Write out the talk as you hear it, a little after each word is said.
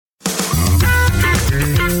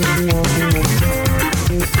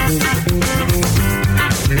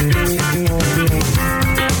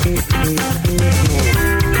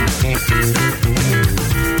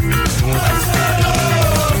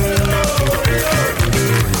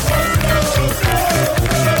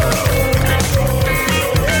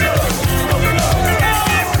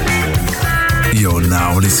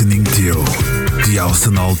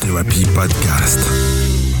Arsenal Therapy Podcast.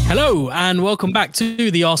 Hello and welcome back to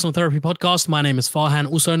the Arsenal Therapy Podcast. My name is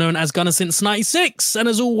Farhan, also known as Gunner since 96. And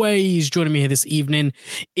as always, joining me here this evening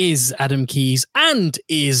is Adam Keys and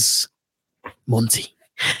is Monty.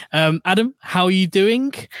 Adam, how are you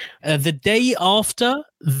doing? The day after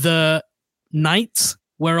the night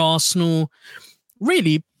where Arsenal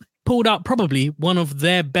really pulled out probably one of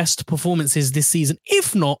their best performances this season,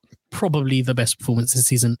 if not probably the best performance this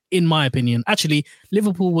season, in my opinion. Actually,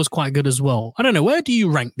 Liverpool was quite good as well. I don't know. Where do you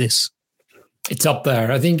rank this? It's up there.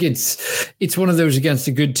 I think it's one of those against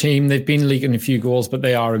a good team. They've been leaking a few goals, but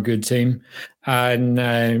they are a good team. And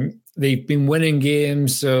they've been winning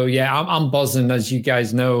games. So, yeah, I'm buzzing. As you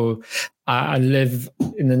guys know, I live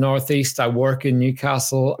in the Northeast. I work in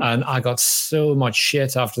Newcastle, and I got so much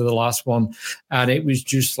shit after the last one. And it was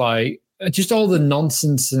just like, just all the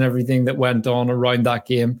nonsense and everything that went on around that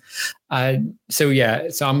game. So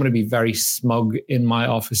I'm going to be very smug in my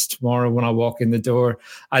office tomorrow when I walk in the door.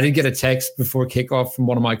 I did get a text before kickoff from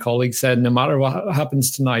one of my colleagues said, no matter what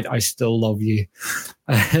happens tonight, I still love you.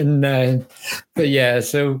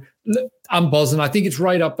 So I'm buzzing. I think it's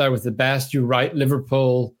right up there with the best. You're right,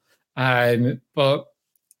 Liverpool, but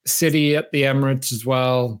City at the Emirates as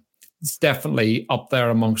well. It's definitely up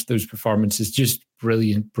there amongst those performances. Just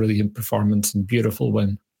brilliant performance and beautiful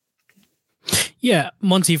win. Yeah,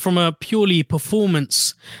 Monty, from a purely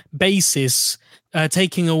performance basis,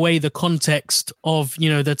 taking away the context of,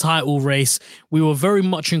 the title race, we were very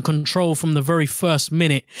much in control from the very first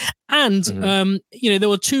minute. And, there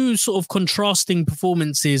were two sort of contrasting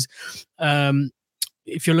performances.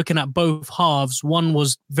 If you're looking at both halves, one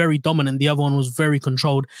was very dominant, the other one was very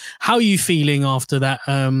controlled. How are you feeling after that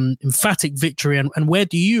emphatic victory, and where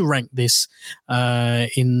do you rank this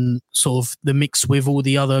in sort of the mix with all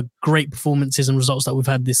the other great performances and results that we've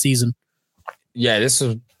had this season? Yeah, this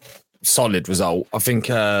is a solid result. I think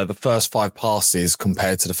the first 5 passes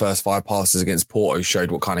compared to the first 5 passes against Porto showed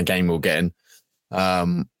what kind of game we were getting.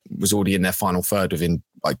 Was already in their final third within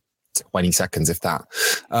 20 seconds, if that.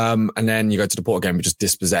 And then you go to the Porto game, which just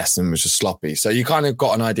dispossessed and was just sloppy. So you kind of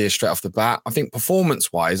got an idea straight off the bat. I think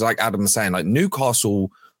performance-wise, like Adam was saying, like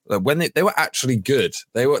Newcastle, when they were actually good,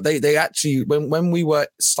 they actually, when we were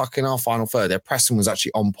stuck in our final third, their pressing was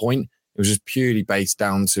actually on point. It was just purely based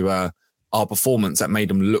down to our performance that made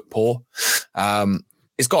them look poor.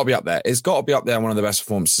 It's got to be up there. It's got to be up there, one of the best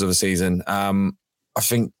performances of the season. I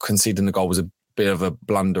think conceding the goal was a bit of a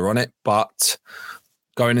blunder on it, but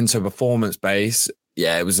going into a performance base,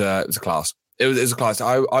 yeah, it was a class. It was a class.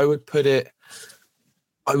 I would put it.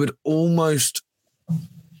 I would almost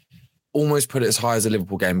put it as high as the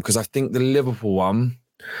Liverpool game, because I think the Liverpool one,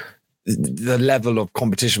 the level of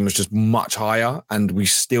competition was just much higher, and we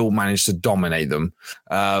still managed to dominate them.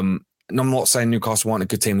 And I'm not saying Newcastle weren't a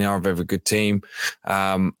good team; they are a very good team.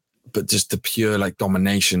 But just the pure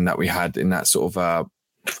domination that we had in that sort of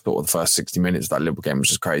the first 60 minutes of that Liverpool game was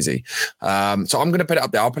just crazy. So I'm going to put it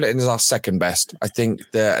up there. I'll put it in as our second best, I think,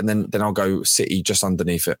 there, and then I'll go City just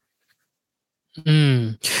underneath it.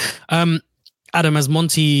 Adam, as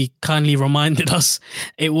Monty kindly reminded us,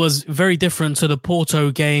 it was very different to the Porto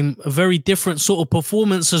game, a very different sort of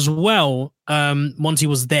performance as well. Monty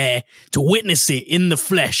was there to witness it in the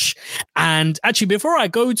flesh. And actually, before I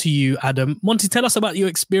go to you, Adam, Monty, tell us about your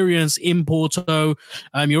experience in Porto.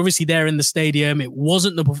 You're obviously there in the stadium. It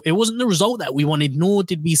wasn't the result that we wanted, nor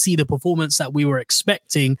did we see the performance that we were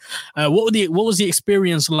expecting. What was the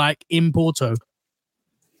experience like in Porto?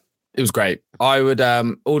 It was great. I would,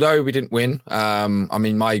 although we didn't win,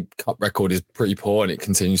 my cup record is pretty poor and it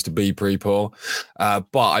continues to be pretty poor.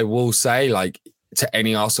 But I will say, to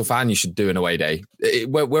any Arsenal fan, you should do an away day.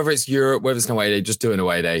 Whether it's Europe, whether it's an away day, just do an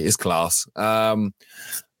away day. It's class.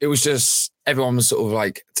 It was just, everyone was sort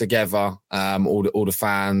of together, all the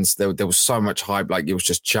fans. There was so much hype, it was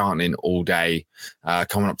just chanting all day,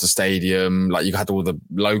 coming up to stadium. You had all the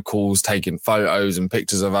locals taking photos and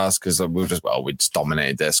pictures of us, because we just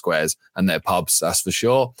dominated their squares and their pubs, that's for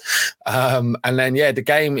sure. And then, the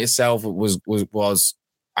game itself was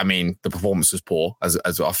the performance was poor, as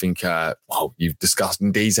I think you've discussed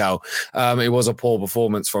in detail. It was a poor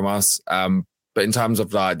performance from us. But in terms of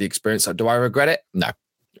the experience, do I regret it? No.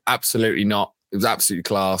 Absolutely not. It was absolutely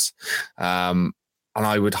class. And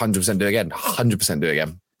I would 100% do it again. 100% do it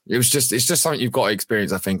again. It's just something you've got to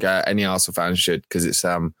experience. I think any Arsenal fan should, because it's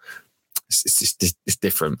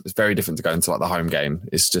different. It's very different to go into the home game.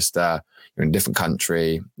 It's just you're in a different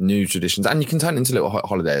country, new traditions, and you can turn it into a little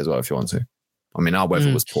holiday as well if you want to. Our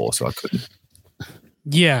weather was poor, so I couldn't.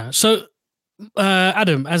 Yeah. So,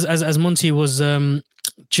 Adam, as Monty was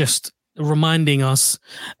just reminding us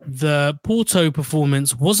the Porto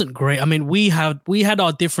performance wasn't great. I mean, we had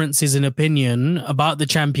our differences in opinion about the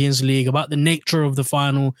Champions League, about the nature of the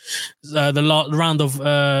final, the round of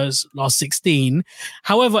last 16.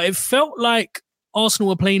 However, it felt like Arsenal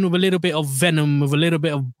were playing with a little bit of venom, with a little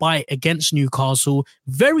bit of bite against Newcastle.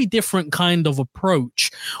 Very different kind of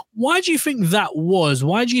approach. Why do you think that was?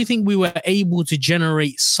 Why do you think we were able to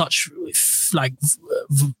generate such what's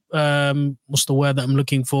the word that I'm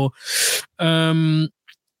looking for?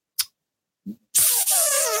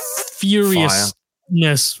 Furiousness.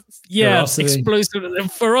 Yeah, ferocity.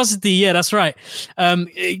 Explosive ferocity. Yeah, that's right.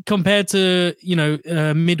 Compared to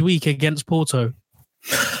midweek against Porto.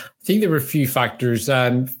 I think there were a few factors.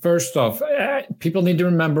 First off, people need to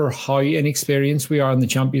remember how inexperienced we are in the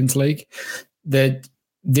Champions League, that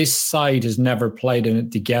this side has never played in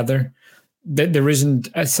it together. That there isn't,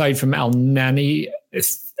 aside from El Neni,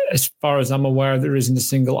 as far as I'm aware, there isn't a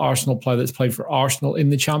single Arsenal player that's played for Arsenal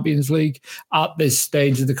in the Champions League at this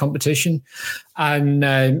stage of the competition. And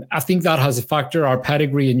I think that has a factor. Our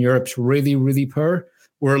pedigree in Europe's really, really poor.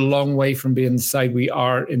 We're a long way from being the side we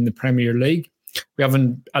are in the Premier League. We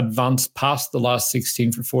haven't advanced past the last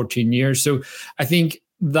 16 for 14 years. So I think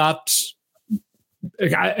that,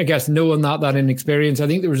 I guess, knowing that inexperience, I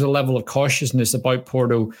think there was a level of cautiousness about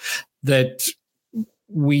Porto that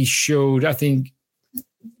we showed. I think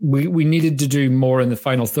we needed to do more in the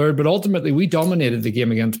final third, but ultimately we dominated the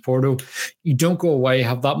game against Porto. You don't go away,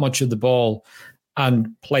 have that much of the ball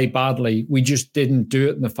and play badly. We just didn't do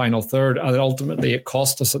it in the final third, and ultimately it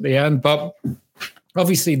cost us at the end. But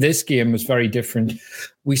obviously, this game was very different.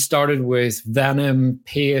 We started with venom,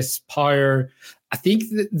 pace, power. I think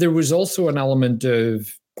that there was also an element of,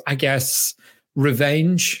 I guess,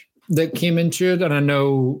 revenge that came into it. And I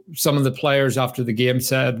know some of the players after the game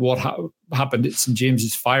said what happened at St.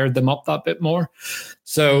 James's fired them up that bit more.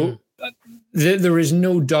 So there is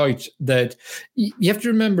no doubt that you have to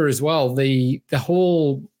remember as well, the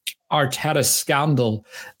whole Arteta scandal.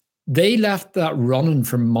 They left that running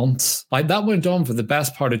for months. Like, that went on for the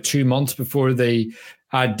best part of 2 months before the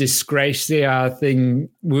Disgracia thing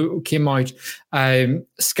came out.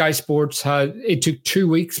 Sky Sports it took 2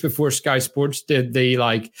 weeks before Sky Sports did the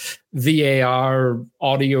VAR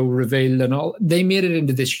audio reveal and all. They made it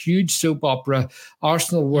into this huge soap opera.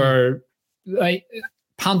 Arsenal were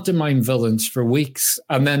pantomime villains for weeks,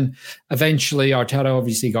 and then eventually Arteta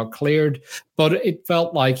obviously got cleared, but it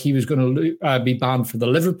felt like he was going to be banned for the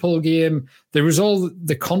Liverpool game. There was all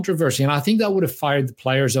the controversy, and I think that would have fired the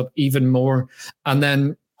players up even more. And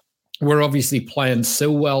then we're obviously playing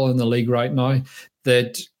so well in the league right now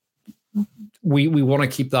that we want to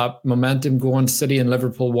keep that momentum going. City and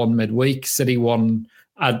Liverpool won midweek. City won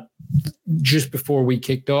just before we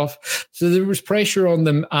kicked off. So there was pressure on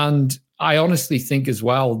them, and I honestly think as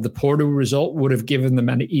well, the Porto result would have given them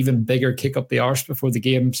an even bigger kick up the arse before the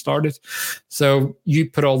game started. So you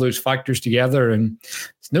put all those factors together, and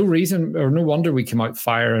it's no reason or no wonder we came out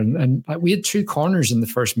fire. And we had 2 corners in the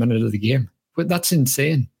first minute of the game. But that's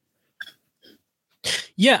insane.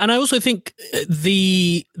 Yeah, and I also think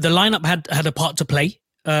the lineup had a part to play.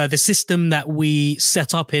 The system that we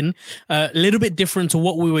set up in, a little bit different to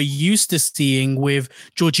what we were used to seeing, with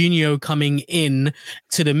Jorginho coming in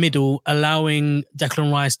to the middle, allowing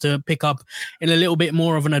Declan Rice to pick up in a little bit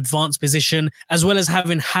more of an advanced position, as well as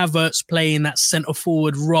having Havertz play in that centre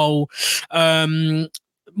forward role.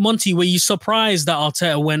 Monty, were you surprised that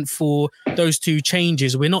Arteta went for those 2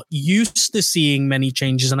 changes? We're not used to seeing many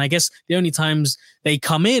changes, and I guess the only times they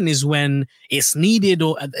come in is when it's needed,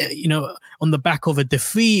 or on the back of a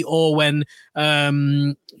defeat, or when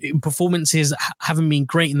performances haven't been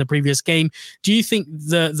great in the previous game. Do you think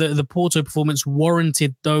the Porto performance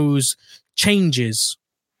warranted those changes?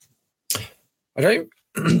 I don't.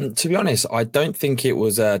 To be honest, I don't think it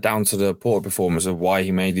was down to the Porto performance of why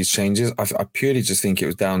he made these changes. I purely just think it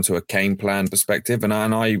was down to a game plan perspective, and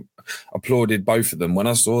I applauded both of them. When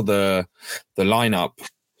I saw the lineup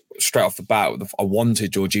straight off the bat, I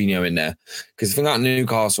wanted Jorginho in there, because the thing about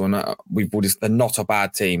Newcastle, and they're not a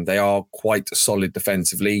bad team. They are quite solid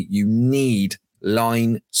defensively. You need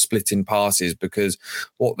line splitting passes, because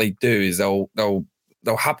what they do is they'll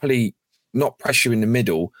happily not pressure in the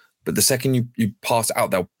middle. But the second you pass it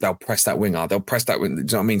out, they'll press that winger. They'll press that winger. Do you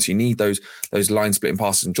know what I mean? So you need those line splitting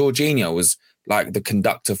passes. And Jorginho was like the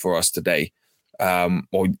conductor for us today, for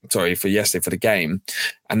yesterday for the game.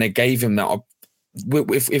 And they gave him that.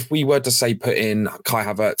 If we were to say put in Kai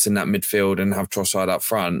Havertz in that midfield and have Trossard up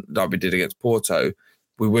front, like we did against Porto,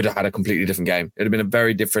 we would have had a completely different game. It'd have been a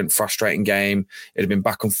very different, frustrating game. It'd have been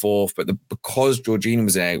back and forth. But because Jorginho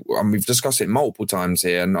was in, and we've discussed it multiple times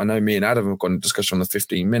here, and I know me and Adam have got a discussion on the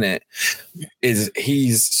 15-minute, is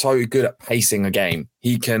he's so good at pacing a game.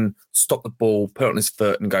 He can stop the ball, put it on his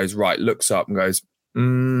foot, and goes, right, looks up and goes,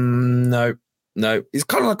 no. He's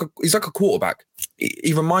kind of like a quarterback.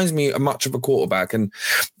 He reminds me much of a quarterback. And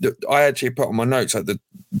I actually put on my notes like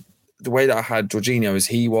the way that I had Jorginho is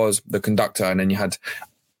he was the conductor, and then you had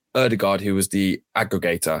Ødegaard, who was the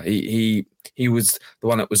aggregator. He was the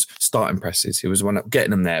one that was starting presses. He was the one that getting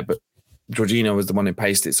them there, but Jorginho was the one who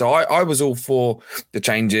paced it. So I was all for the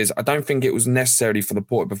changes. I don't think it was necessarily for the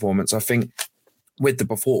Porto performance. I think with the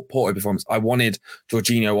Porto performance, I wanted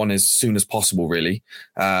Jorginho on as soon as possible, really.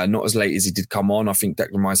 Not as late as he did come on. I think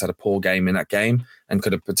Declan Rice had a poor game in that game and we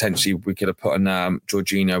could have put an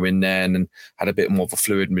Jorginho in there and had a bit more of a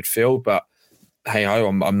fluid midfield. But hey-ho,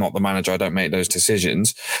 I'm not the manager. I don't make those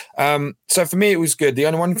decisions. So for me, it was good. The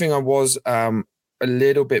only one thing I was a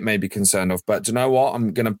little bit maybe concerned of, but do you know what?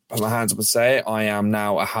 I'm going to put my hands up and say it. I am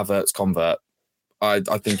now a Havertz convert. I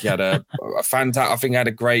think he had a fantastic. I think he had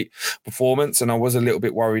a great performance, and I was a little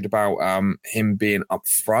bit worried about him being up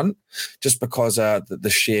front, just because the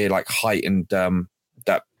sheer like height and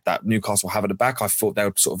that Newcastle have at the back. I thought they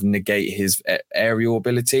would sort of negate his aerial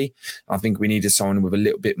ability. I think we needed someone with a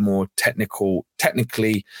little bit more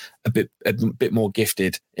technically a bit more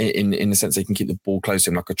gifted in the sense they can keep the ball close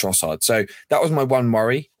to him like a Trossard. So that was my one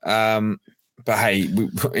worry. But hey,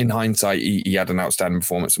 in hindsight, he had an outstanding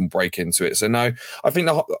performance and break into it. So no, I think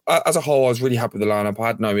as a whole, I was really happy with the lineup. I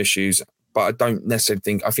had no issues, but I don't necessarily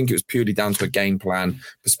think. I think it was purely down to a game plan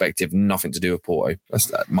perspective, nothing to do with Porto.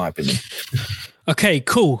 That's my opinion. Okay,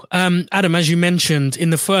 cool. Adam, as you mentioned,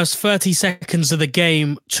 in the first 30 seconds of the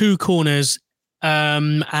game, 2 corners.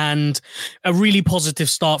 And a really positive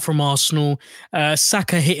start from Arsenal.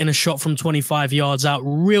 Saka hitting a shot from 25 yards out,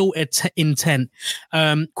 real intent,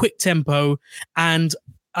 quick tempo. And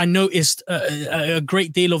I noticed a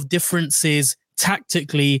great deal of differences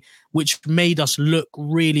tactically, which made us look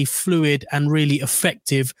really fluid and really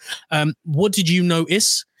effective. What did you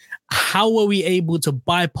notice? How were we able to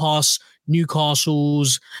bypass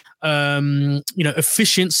Newcastle's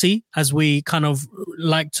efficiency, as we kind of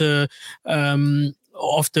like to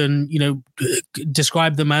often,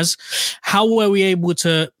 describe them as? How were we able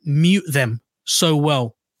to mute them so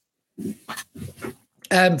well?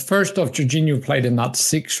 First off, Jorginho played in that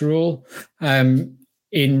 6 role.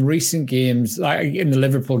 In recent games, like in the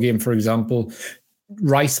Liverpool game, for example,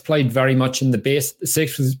 Rice played very much in the base. The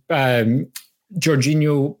 6 was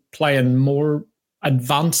Jorginho playing more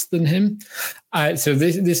advanced than him. So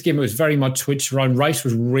this game was very much switched around. Rice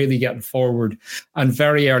was really getting forward. And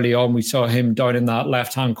very early on, we saw him down in that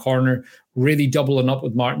left-hand corner, really doubling up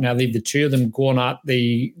with Martinelli, the two of them going at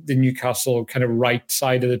the Newcastle kind of right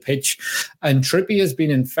side of the pitch. And Trippier has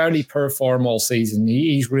been in fairly poor form all season.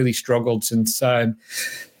 He's really struggled since...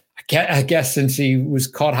 I guess since he was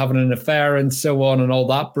caught having an affair and so on and all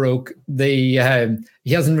that broke, he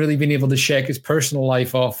hasn't really been able to shake his personal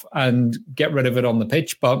life off and get rid of it on the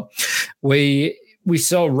pitch. But we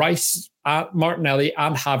saw Rice, Martinelli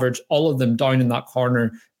and Havertz, all of them down in that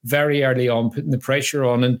corner very early on, putting the pressure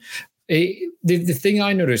on. And the thing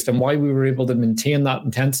I noticed and why we were able to maintain that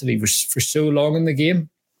intensity for so long in the game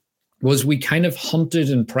was we kind of hunted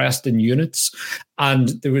and pressed in units,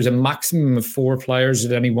 and there was a maximum of 4 players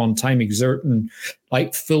at any one time exerting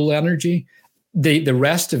like full energy. The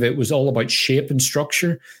rest of it was all about shape and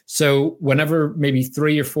structure. So whenever maybe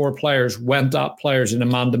 3 or 4 players went at players in a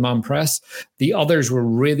man-to-man press, the others were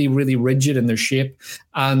really, really rigid in their shape,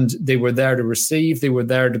 and they were there to receive. They were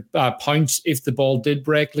there to pounce if the ball did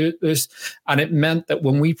break loose. And it meant that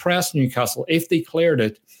when we pressed Newcastle, if they cleared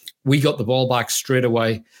it, we got the ball back straight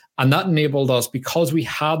away. And that enabled us, because we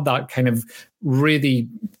had that kind of really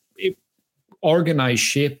organized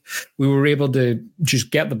shape, we were able to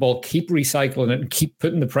just get the ball, keep recycling it, and keep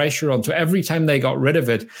putting the pressure on. So every time they got rid of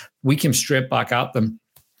it, we came straight back at them.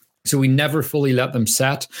 So we never fully let them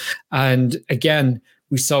set. And again,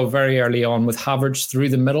 we saw very early on with Havertz through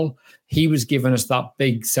the middle, he was giving us that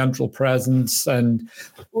big central presence, and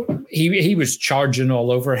he was charging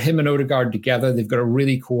all over. Him and Ødegaard together, they've got a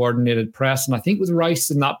really coordinated press. And I think with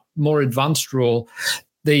Rice in that more advanced role,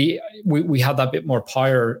 we had that bit more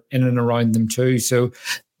power in and around them too. So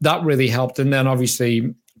that really helped. And then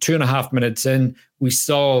obviously 2.5 minutes in, we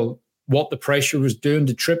saw what the pressure was doing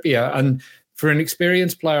to Trippier. And for an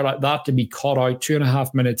experienced player like that to be caught out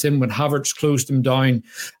 2.5 minutes in when Havertz closed him down,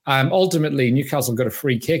 ultimately Newcastle got a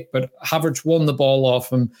free kick, but Havertz won the ball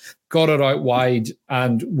off him, got it out wide,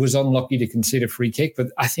 and was unlucky to concede a free kick.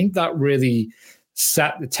 But I think that really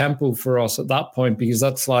set the tempo for us at that point, because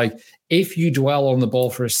that's like, if you dwell on the ball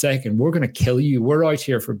for a second, we're going to kill you. We're out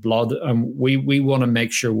here for blood, and we want to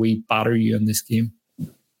make sure we batter you in this game.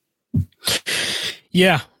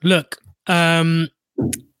 Yeah, look, we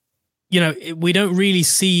don't really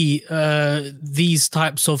see these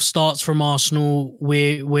types of starts from Arsenal.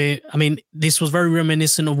 This was very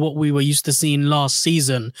reminiscent of what we were used to seeing last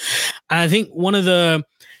season. And I think one of the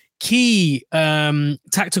key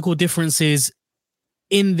tactical differences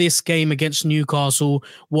in this game against Newcastle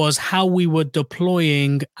was how we were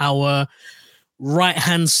deploying our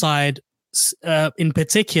right-hand side, in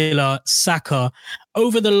particular, Saka,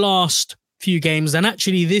 over the last few games, and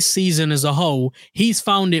actually this season as a whole. He's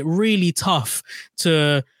found it really tough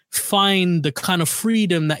to find the kind of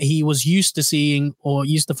freedom that he was used to seeing or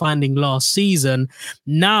used to finding last season.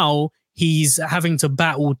 Now he's having to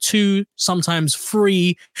battle two, sometimes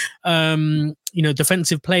three,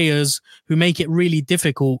 defensive players who make it really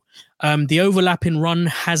difficult. The overlapping run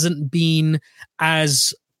hasn't been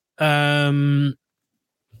as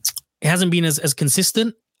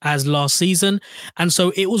consistent as last season. And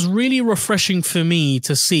so it was really refreshing for me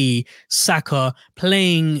to see Saka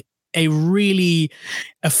playing a really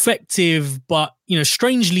effective, but,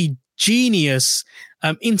 strangely genius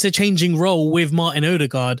interchanging role with Martin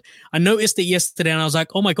Odegaard. I noticed it yesterday and I was like,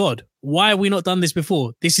 oh my God, why have we not done this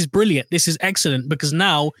before? This is brilliant. This is excellent, because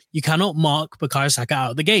now you cannot mark Bukayo Saka out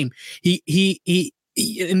of the game. He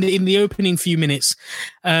in the opening few minutes,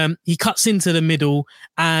 he cuts into the middle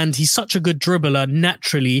and he's such a good dribbler.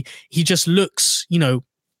 Naturally, he just looks,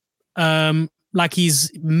 like he's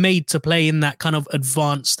made to play in that kind of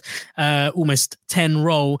advanced, almost 10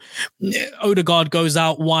 role. Odegaard goes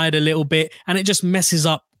out wide a little bit and it just messes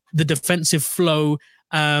up the defensive flow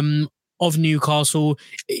of Newcastle.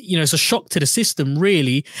 It's a shock to the system,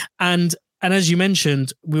 really. And as you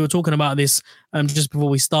mentioned, we were talking about this just before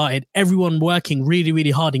we started, everyone working really,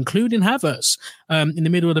 really hard, including Havertz, in the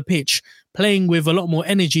middle of the pitch, playing with a lot more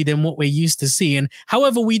energy than what we're used to seeing.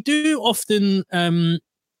 However, we do often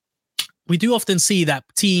see that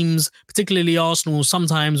teams, particularly Arsenal,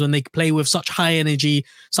 sometimes when they play with such high energy,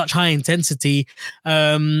 such high intensity,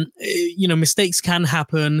 mistakes can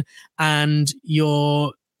happen, and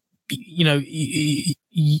you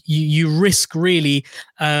risk really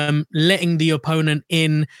letting the opponent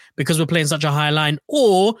in because we're playing such a high line,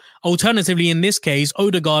 or alternatively, in this case,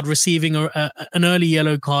 Odegaard receiving an early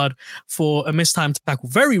yellow card for a mistimed tackle.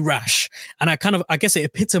 Very rash. And I guess it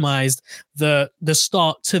epitomized the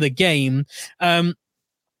start to the game. But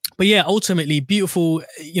yeah, ultimately beautiful,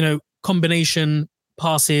 combination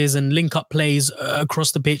passes and link-up plays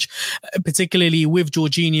across the pitch, particularly with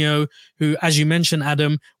Jorginho, who, as you mentioned,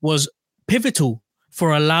 Adam, was pivotal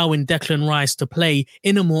for allowing Declan Rice to play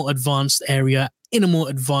in a more advanced area, in a more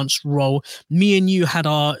advanced role. Me and you had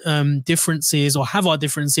our differences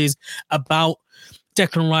about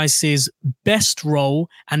Declan Rice's best role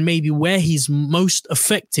and maybe where he's most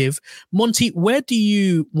effective. Monty, where do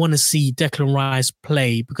you want to see Declan Rice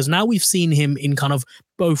play? Because now we've seen him in kind of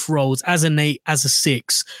both roles, as an 8, as a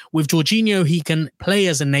 6. With Jorginho, he can play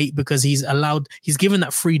as an 8 because he's given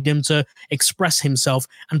that freedom to express himself.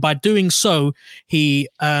 And by doing so, he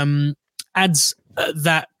adds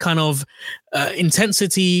that kind of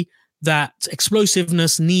intensity, that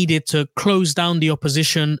explosiveness needed to close down the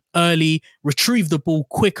opposition early, retrieve the ball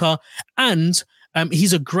quicker, and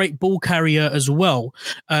he's a great ball carrier as well.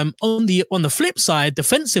 On the flip side,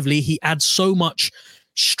 defensively, he adds so much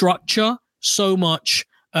structure, so much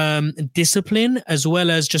discipline, as well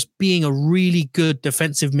as just being a really good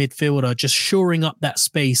defensive midfielder, just shoring up that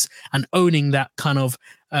space and owning that kind of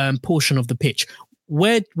portion of the pitch.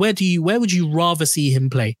 Where would you rather see him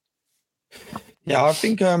play? Yeah, I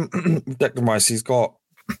think Declan Rice, he's got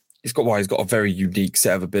a very unique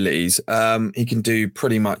set of abilities. He can do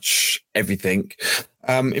pretty much everything.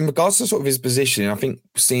 In regards to sort of his positioning, I think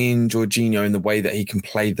seeing Jorginho in the way that he can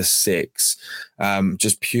play the 6,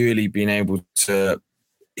 just purely being able to.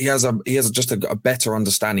 He has just a better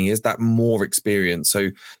understanding. He has that more experience, so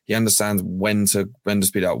he understands when to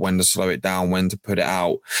speed up, when to slow it down, when to put it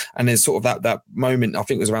out. And there's sort of that moment, I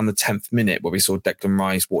think it was around the 10th minute, where we saw Declan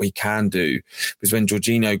Rice, what he can do. Because when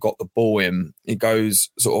Jorginho got the ball in, it goes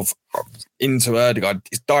sort of into Odegaard.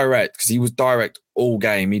 It's direct, because he was direct all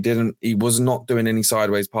game. He was not doing any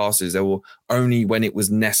sideways passes. They were only when it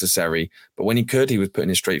was necessary. But when he could, he was putting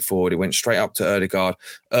it straight forward. It went straight up to Odegaard.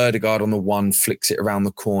 Odegaard on the 1 flicks it around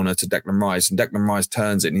the corner to Declan Rice, and Declan Rice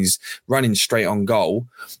turns it, and he's running straight on goal.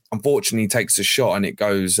 Unfortunately, he takes a shot and it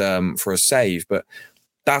goes for a save. But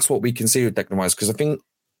that's what we can see with Declan Rice, because I think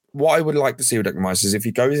what I would like to see with Declan Rice is if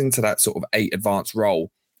he goes into that sort of 8 advanced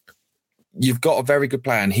role, you've got a very good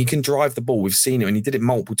player and he can drive the ball. We've seen it, and he did it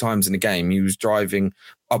multiple times in the game. He was driving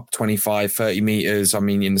up 25, 30 meters. I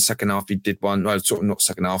mean, in the second half, he did one, sort of not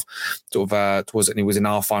second half, towards it, and he was in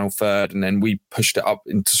our final third, and then we pushed it up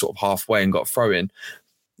into sort of halfway and got a throw in.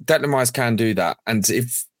 Declan Rice can do that. And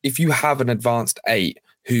if you have an advanced 8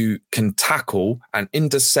 who can tackle and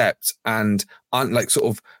intercept and like sort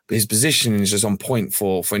of his positioning is just on point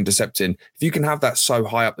for intercepting, if you can have that so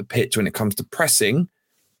high up the pitch when it comes to pressing,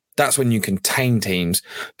 that's when you contain teams.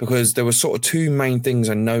 Because there were sort of 2 main things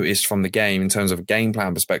I noticed from the game in terms of a game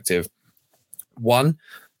plan perspective. One,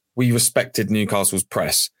 we respected Newcastle's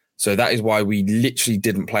press. So that is why we literally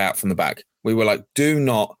didn't play out from the back. We were like, do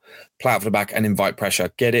not play out from the back and invite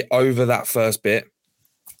pressure. Get it over that first bit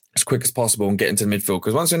as quick as possible and get into the midfield.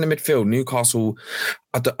 Because once you're in the midfield, Newcastle,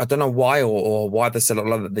 I don't know why or why they set up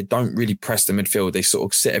like that. They don't really press the midfield. They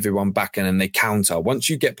sort of sit everyone back in and they counter. Once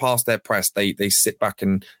you get past their press, they sit back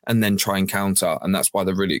and then try and counter. And that's why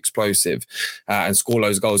they're really explosive and score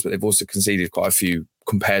loads of goals. But they've also conceded quite a few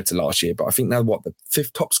compared to last year. But I think they're the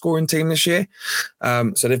 5th top scoring team this year.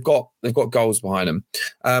 So they've got goals behind them.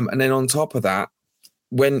 And then on top of that,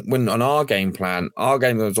 when on our game plan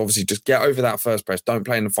was obviously just get over that first press, don't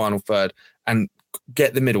play in the final third, and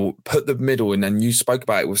get the middle, put the middle in. And you spoke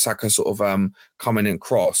about it with Saka sort of coming in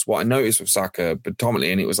cross. What I noticed with Saka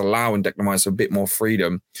predominantly, and it was allowing Declan Rice a bit more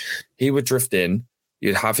freedom, he would drift in,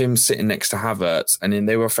 you'd have him sitting next to Havertz, and then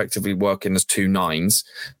they were effectively working as 2 9s.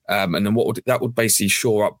 And then that would basically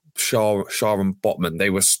shore up Shaw and Botman. They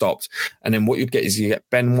were stopped. And then what you'd get is you get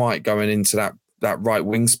Ben White going into that right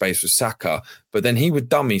wing space with Saka, but then he would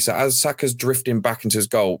dummy. So as Saka's drifting back into his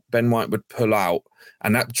goal, Ben White would pull out,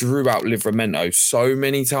 and that drew out Livramento so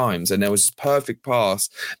many times. And there was this perfect pass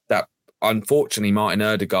that unfortunately Martin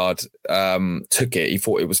Odegaard took it. He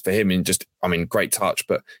thought it was for him, and great touch,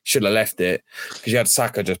 but should have left it because you had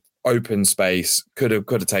Saka just open space, could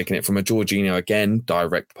have taken it from a Jorginho again,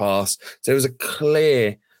 direct pass. So it was a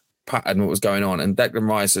clear pattern what was going on. And Declan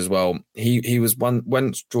Rice as well, he was when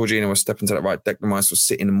Jorginho was stepping to that right, Declan Rice was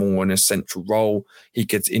sitting more in a central role. He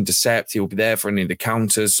could intercept, he'll be there for any of the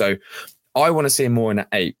counters. So I want to see him more in an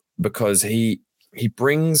 8 because he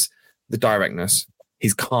brings the directness,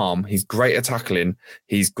 he's calm, he's great at tackling,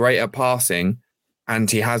 he's great at passing, and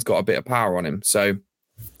he has got a bit of power on him. So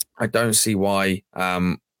I don't see why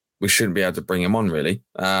we shouldn't be able to bring him on really.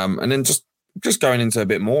 And then just going into a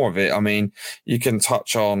bit more of it, I mean, you can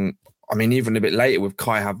touch on, even a bit later with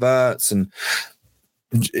Kai Havertz and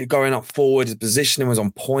going up forward, his positioning was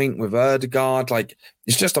on point with Odegaard. Like,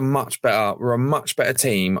 it's just we're a much better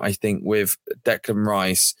team, I think, with Declan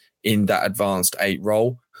Rice in that advanced 8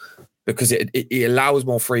 role because it allows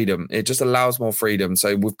more freedom. It just allows more freedom.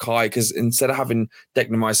 So with Kai, because instead of having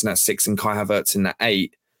Declan Rice in that 6 and Kai Havertz in that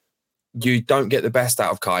 8, you don't get the best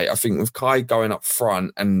out of Kai. I think with Kai going up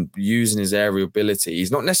front and using his aerial ability,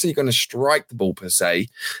 he's not necessarily going to strike the ball per se,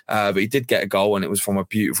 but he did get a goal, and it was from a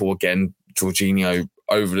beautiful, again, Jorginho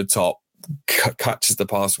over the top, catches the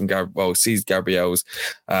pass from sees Gabriel's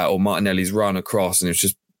or Martinelli's run across, and it's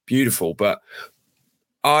just beautiful. But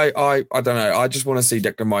I don't know. I just want to see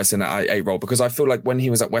Declan Rice in that 8 role because I feel like when he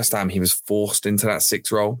was at West Ham, he was forced into that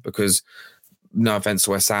 6 role because, no offense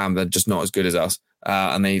to West Ham, they're just not as good as us.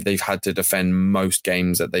 And they've had to defend most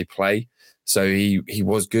games that they play. So he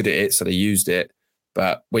was good at it, so they used it.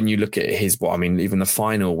 But when you look at even the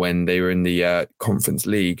final when they were in the Conference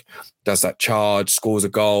League, does that charge, scores a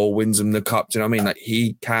goal, wins them the cup. Do you know what I mean? Like,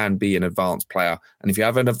 he can be an advanced player. And if you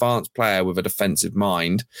have an advanced player with a defensive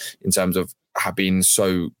mind, in terms of being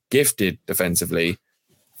so gifted defensively,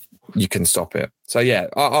 you can stop it. So yeah,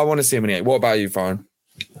 I want to see him in 8. What about you, Farhan?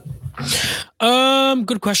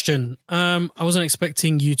 Good question. I wasn't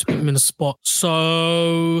expecting you to put him in a spot.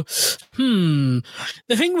 So, the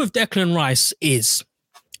thing with Declan Rice is,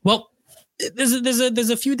 well, there's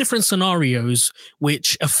a few different scenarios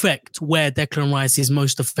which affect where Declan Rice is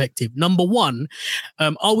most effective. Number one,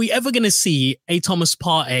 are we ever going to see a Thomas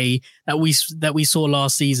Partey that we saw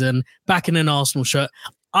last season back in an Arsenal shirt?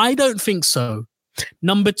 I don't think so.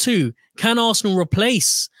 Number two, can Arsenal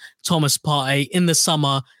replace Thomas Partey in the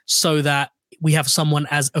summer so that we have someone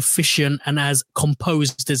as efficient and as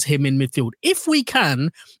composed as him in midfield? If we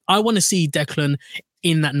can, I want to see Declan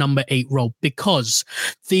in that number 8 role because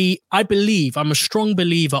I'm a strong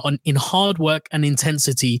believer in hard work and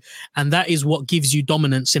intensity, and that is what gives you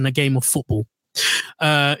dominance in a game of football.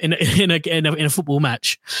 In a football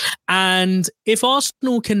match. And if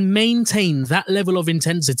Arsenal can maintain that level of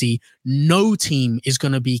intensity, no team is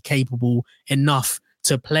going to be capable enough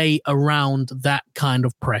to play around that kind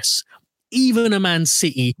of press. even a Man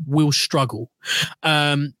City will struggle,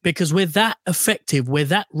 because we're that effective, we're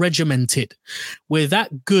that regimented, we're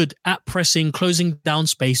that good at pressing, closing down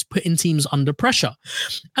space, putting teams under pressure.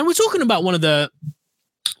 And we're talking about one of the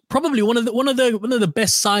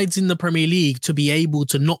best sides in the Premier League to be able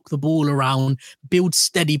to knock the ball around, build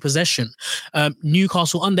steady possession.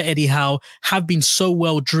 Newcastle under Eddie Howe have been so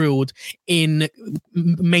well drilled in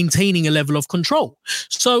maintaining a level of control.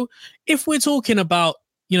 So if we're talking about,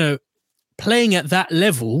 playing at that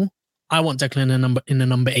level, I want Declan in the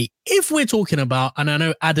number 8. If we're talking about, and I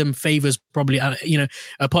know Adam favors probably, I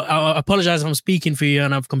apologize if I'm speaking for you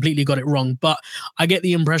and I've completely got it wrong, but I get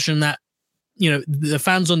the impression that the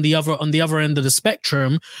fans on the other end of the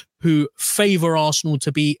spectrum who favor Arsenal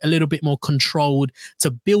to be a little bit more controlled, to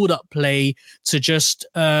build up play, to just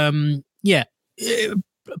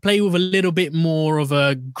play with a little bit more of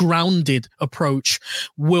a grounded approach,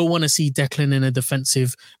 will want to see Declan in a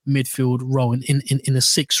defensive midfield role, in a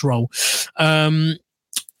 6 role.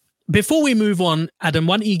 Before we move on, Adam,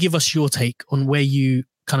 why don't you give us your take on where you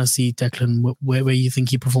kind of see Declan, where you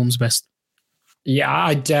think he performs best? Yeah,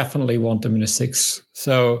 I definitely want him in a 6.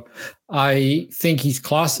 So I think he's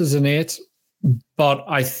classed as an 8, but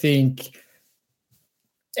I think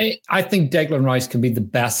Declan Rice can be the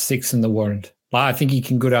best 6 in the world. I think he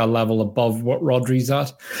can go to a level above what Rodri's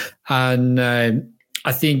at. And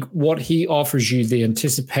I think what he offers you, the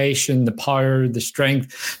anticipation, the power, the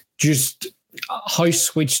strength, just how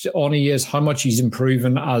switched on he is, how much he's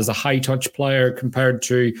improving as a high touch player compared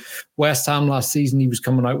to West Ham last season. He was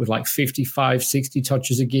coming out with like 55, 60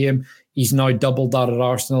 touches a game. He's now doubled that at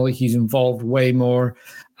Arsenal. He's involved way more.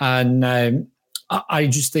 And I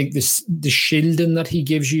just think the shielding that he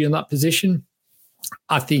gives you in that position,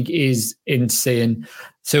 I think is insane.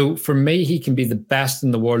 So for me, he can be the best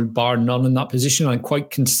in the world, bar none, in that position, and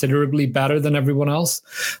quite considerably better than everyone else.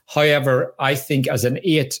 However, I think as an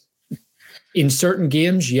 8, in certain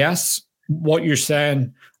games, yes, what you're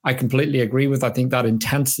saying, I completely agree with. I think that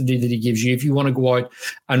intensity that he gives you, if you want to go out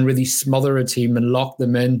and really smother a team and lock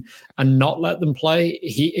them in and not let them play,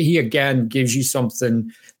 he again gives you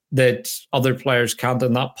something that other players can't,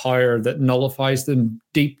 and that power that nullifies them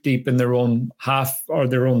deep in their own half or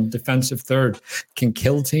their own defensive third can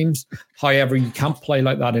kill teams. However, you can't play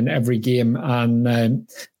like that in every game. And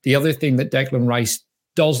the other thing that Declan Rice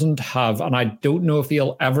doesn't have, and I don't know if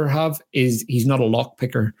he'll ever have, is he's not a lock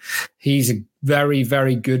picker. He's a very,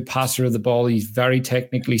 very good passer of the ball. He's very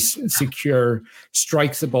technically secure,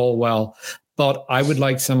 strikes the ball well. But I would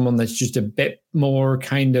like someone that's just a bit more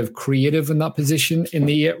kind of creative in that position in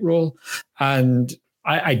the 8 role. And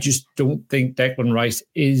I just don't think Declan Rice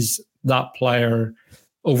is that player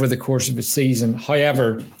over the course of a season.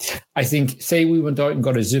 However, I think, say we went out and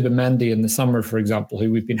got a Zubimendi in the summer, for example,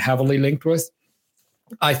 who we've been heavily linked with,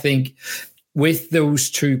 I think with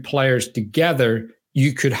those 2 players together,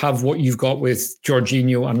 you could have what you've got with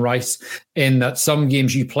Jorginho and Rice, in that some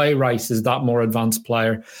games you play Rice as that more advanced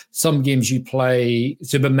player. Some games you play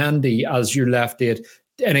Zubimendi as your left 8.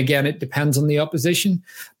 And again, it depends on the opposition.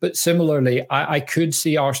 But similarly, I could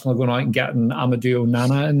see Arsenal going out and getting Amadou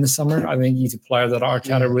Onana in the summer. I think he's a player that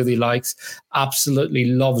Arteta really likes, absolutely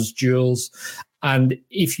loves duels. And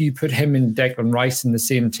if you put him and Declan Rice in the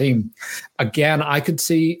same team, again, I could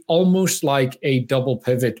see almost like a double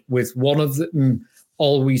pivot, with one of them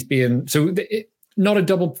always being, not a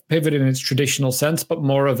double pivot in its traditional sense, but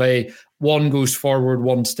more of a one goes forward,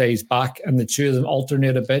 one stays back, and the 2 of them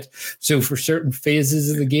alternate a bit. So for certain phases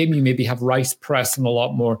of the game, you maybe have Rice pressing a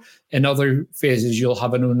lot more. In other phases, you'll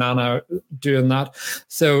have an Onana doing that.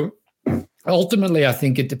 So ultimately, I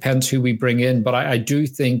think it depends who we bring in, but I do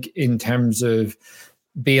think in terms of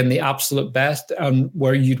being the absolute best, and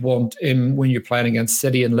where you'd want him when you're playing against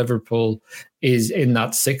City and Liverpool is in that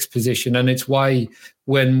 6th position. And it's why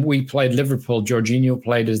when we played Liverpool, Jorginho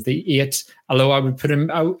played as the 8, although I would put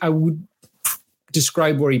him, I would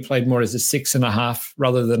describe where he played more as a 6.5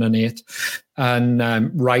 rather than an 8.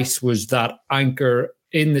 And Rice was that anchor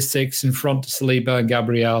in the 6 in front of Saliba and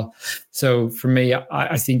Gabriel. So for me,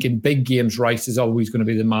 I think in big games, Rice is always going to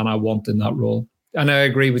be the man I want in that role. And I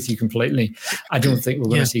agree with you completely. I don't think we're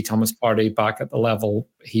going to see Thomas Partey back at the level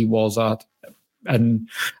he was at. And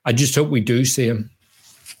I just hope we do see him.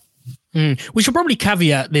 We should probably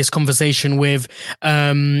caveat this conversation with,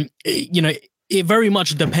 it very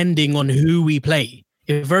much depending on who we play.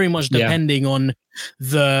 It very much depending on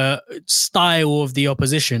the style of the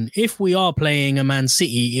opposition. If we are playing a Man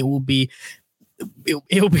City, it will be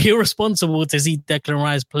irresponsible to see Declan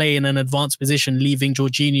Rice play in an advanced position, leaving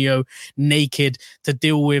Jorginho naked to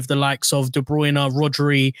deal with the likes of De Bruyne,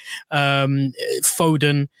 Rodri,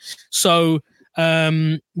 Foden. So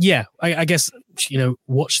I guess,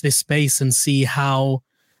 watch this space and see how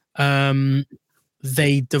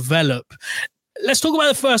they develop. Let's talk about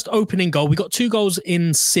the first opening goal. We got 2 goals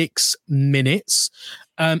in 6 minutes.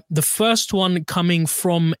 The first one coming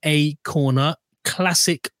from a corner.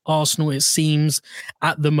 Classic Arsenal, it seems,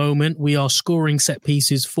 at the moment. We are scoring set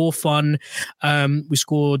pieces for fun. We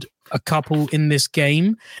scored a couple in this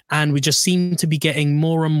game, and we just seem to be getting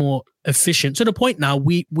more and more efficient to the point now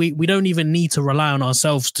we don't even need to rely on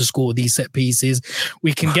ourselves to score these set pieces.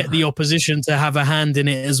 We can get the opposition to have a hand in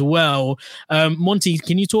it as well. Monty,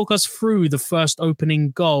 can you talk us through the first opening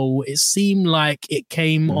goal? It seemed like it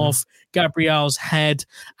came off Gabriel's head,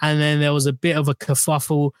 and then there was a bit of a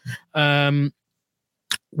kerfuffle,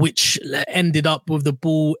 which ended up with the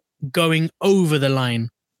ball going over the line.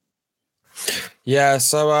 Yeah,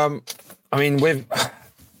 so with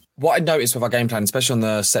what I noticed with our game plan, especially on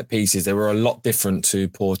the set pieces, they were a lot different to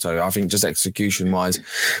Porto, I think, just execution wise.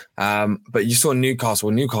 But you saw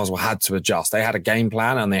Newcastle had to adjust. They had a game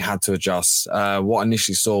plan and they had to adjust. What I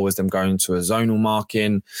initially saw was them going to a zonal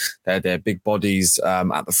marking. They had their big bodies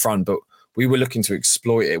at the front, but we were looking to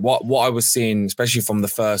exploit it. What I was seeing, especially from the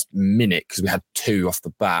first minute, because we had 2 off the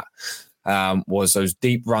bat, was those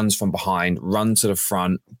deep runs from behind, run to the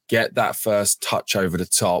front, get that first touch over the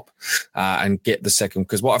top, and get the second.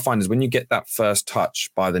 Because what I find is when you get that first touch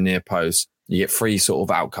by the near post, you get 3 sort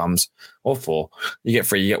of outcomes, or 4. You get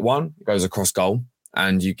 3. You get 1, it goes across goal,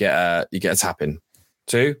 and you get a tap in.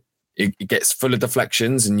 2, it gets full of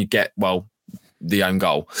deflections, and you get the own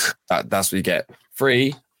goal. That's what you get.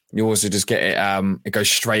 3. You also just get it. It goes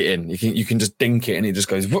straight in. You can just dink it, and it just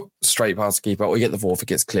goes straight past the keeper. Or you get the 4th, it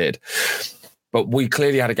gets cleared. But we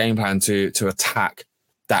clearly had a game plan to attack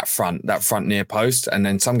that front near post. And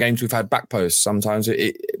then some games we've had back posts. Sometimes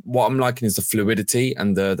what I'm liking is the fluidity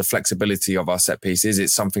and the flexibility of our set pieces.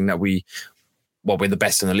 It's something that we're the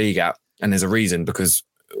best in the league at, and there's a reason, because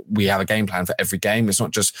we have a game plan for every game. It's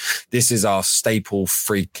not just this is our staple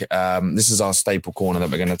this is our staple corner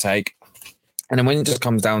that we're going to take. And then when it just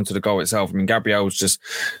comes down to the goal itself, Gabriel's just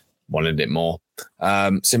wanted it more,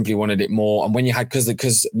 simply wanted it more. And when you had,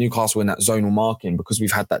 because Newcastle in that zonal marking, because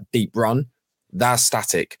we've had that deep run, that's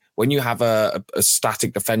static. When you have a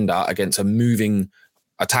static defender against a moving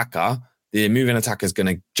attacker, the moving attacker is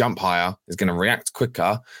going to jump higher, is going to react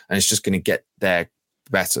quicker, and it's just going to get there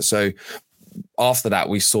better. So after that,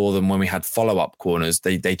 we saw them when we had follow-up corners,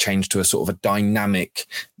 they changed to a sort of a dynamic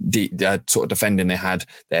sort of defending. They had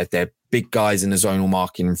their big guys in the zonal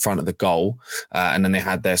marking in front of the goal, and then they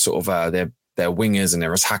had their sort of their wingers and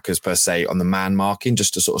their attackers per se on the man marking,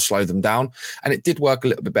 just to sort of slow them down. And it did work a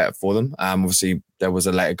little bit better for them. Obviously, there was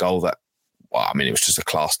a later goal that, it was just a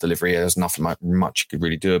class delivery. There's nothing much you could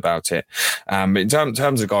really do about it. But in terms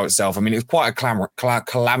of the goal itself, it was quite a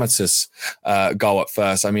calamitous goal at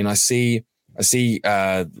first. I see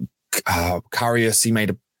Karius, he made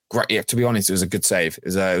a great, to be honest, it was a good save.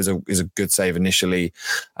 It was a good save initially.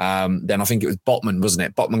 Then I think it was Botman, wasn't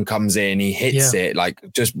it? Botman comes in, he hits it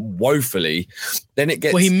just woefully. Then it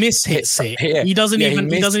gets, he mishits it. He doesn't even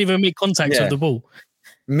make contact with the ball.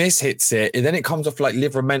 Mishits it, and then it comes off like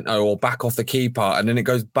Livramento or back off the keeper, and then it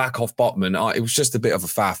goes back off Botman. It was just a bit of a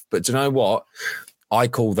faff. But do you know what? I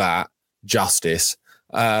call that justice.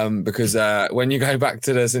 Because when you go back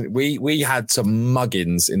to this, we had some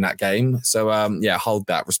muggins in that game. So hold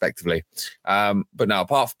that respectively. But no,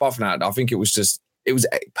 apart from that, I think it was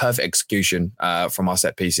a perfect execution from our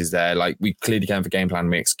set pieces there. Like, we clearly came for game plan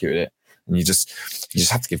and we executed it. And you just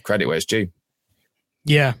have to give credit where it's due.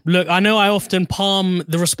 Yeah, look, I know I often palm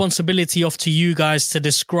the responsibility off to you guys to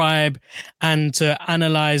describe and to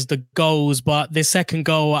analyze the goals, but this second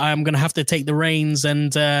goal, I'm going to have to take the reins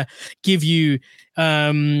and give you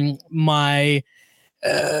my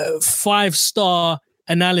 5-star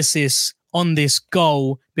analysis on this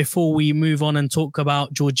goal before we move on and talk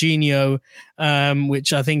about Jorginho,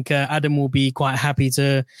 which I think Adam will be quite happy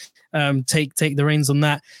to take the reins on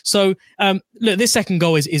that. So, look, this second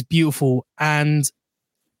goal is beautiful, and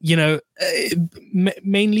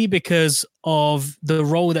mainly because of the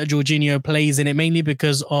role that Jorginho plays in it, mainly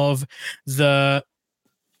because of I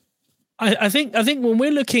think when we're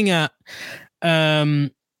looking at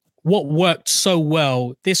what worked so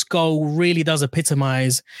well, this goal really does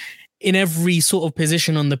epitomize in every sort of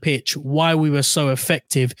position on the pitch why we were so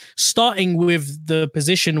effective, starting with the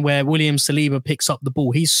position where William Saliba picks up the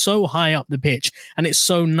ball. He's so high up the pitch, and it's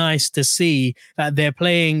so nice to see that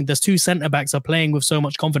the 2 centre-backs are playing with so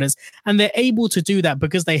much confidence, and they're able to do that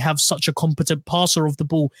because they have such a competent passer of the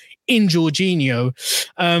ball in Jorginho.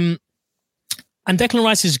 And Declan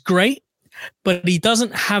Rice is great, but he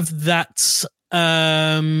doesn't have that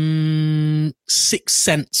sixth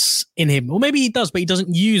sense in him. Or maybe he does, but he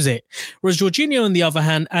doesn't use it. Whereas Jorginho, on the other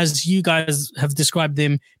hand, as you guys have described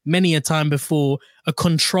him many a time before, a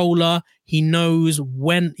controller. He knows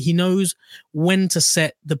when to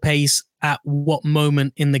set the pace at what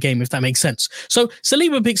moment in the game, if that makes sense. So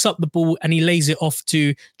Saliba picks up the ball and he lays it off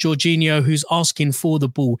to Jorginho, who's asking for the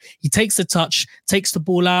ball. He takes the touch, takes the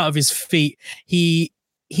ball out of his feet. He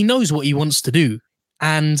knows what he wants to do.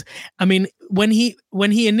 And I mean, when he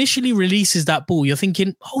initially releases that ball, you're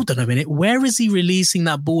thinking, hold on a minute, where is he releasing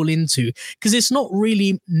that ball into? Because it's not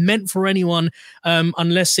really meant for anyone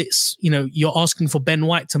unless it's, you're asking for Ben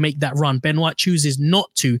White to make that run. Ben White chooses not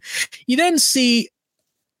to. You then see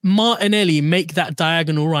Martinelli make that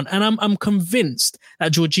diagonal run. And I'm convinced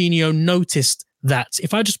that Jorginho noticed that.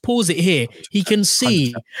 If I just pause it here, he can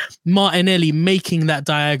see 100%. Martinelli making that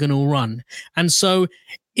diagonal run. And so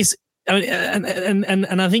it's,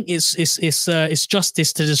 and I think it's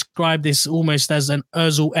justice to describe this almost as an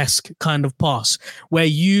Özil-esque kind of pass, where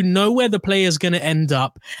you know where the player is going to end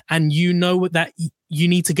up, and you know that you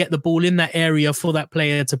need to get the ball in that area for that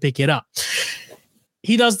player to pick it up.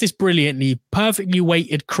 He does this brilliantly, perfectly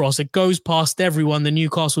weighted cross. It goes past everyone. The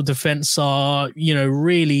Newcastle defense are,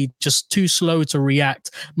 really just too slow to react.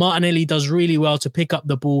 Martinelli does really well to pick up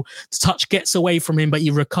the ball. The touch gets away from him, but he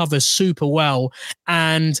recovers super well.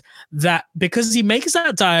 And that, because he makes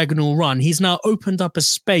that diagonal run, he's now opened up a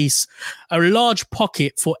space, a large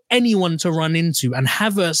pocket for anyone to run into. And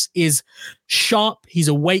Havertz is sharp. He's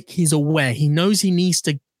awake. He's aware. He knows he needs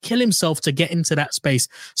to kill himself to get into that space.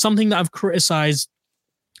 Something that I've criticized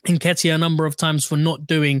Nketiah a number of times for not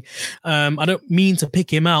doing. I don't mean to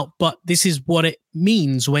pick him out, but this is what it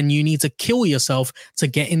means when you need to kill yourself to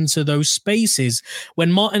get into those spaces.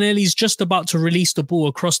 When Martinelli's just about to release the ball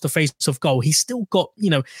across the face of goal, he's still got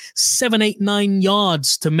 7, 8, 9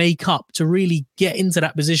 yards to make up to really get into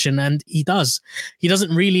that position, and he does. He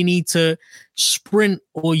doesn't really need to sprint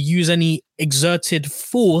or use any exerted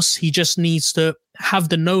force. He just needs to have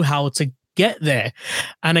the know-how to get there.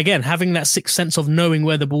 And again, having that sixth sense of knowing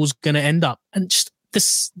where the ball's going to end up, and just the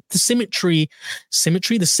synergy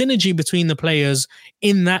between the players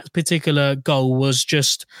in that particular goal was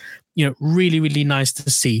just, really, really nice to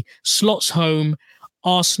see. Slots home,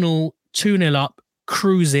 Arsenal 2-0 up,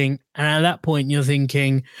 cruising. And at that point, you're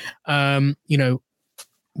thinking, the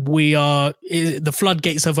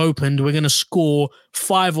floodgates have opened. We're going to score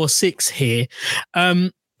 5 or 6 here.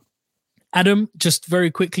 Adam, just very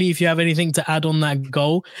quickly, if you have anything to add on that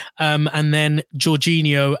goal, and then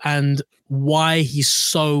Jorginho and why he's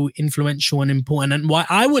so influential and important, and why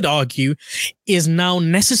I would argue is now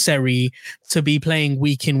necessary to be playing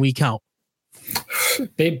week in, week out.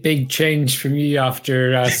 Big change from you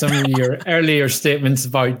after some of your earlier statements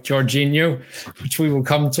about Jorginho, which we will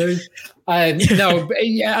come to. I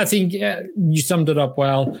think you summed it up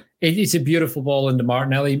well. It's a beautiful ball into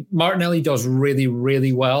Martinelli. Martinelli does really,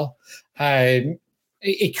 really well.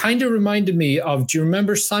 It kind of reminded me of, do you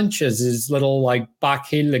remember Sanchez's little back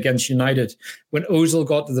heel against United when Ozil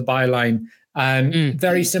got to the byline?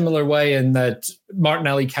 Very similar way in that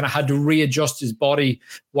Martinelli kind of had to readjust his body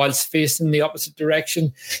whilst facing the opposite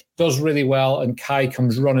direction. Does really well, and Kai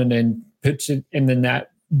comes running in, puts it in the net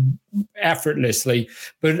effortlessly.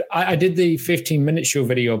 But I did the 15-minute show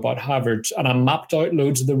video about Havertz, and I mapped out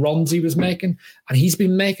loads of the runs he was making, and he's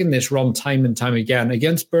been making this run time and time again.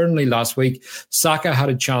 Against Burnley last week, Saka had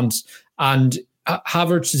a chance, and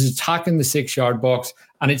Havertz is attacking the 6-yard box,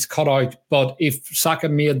 and it's cut out. But if Saka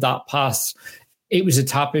made that pass, it was a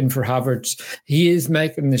tap in for Havertz. He is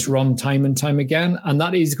making this run time and time again, and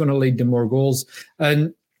that is going to lead to more goals.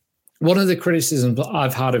 And one of the criticisms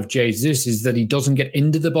I've had of Jesus is that he doesn't get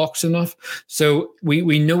into the box enough. So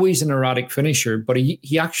we know he's an erratic finisher, but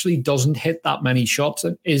he actually doesn't hit that many shots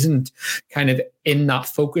and isn't kind of in that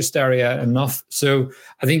focused area enough. So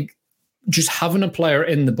I think just having a player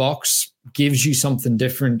in the box gives you something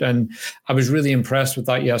different. And I was really impressed with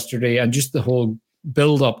that yesterday, and just the whole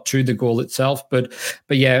build up to the goal itself. But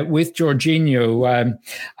yeah, with Jorginho,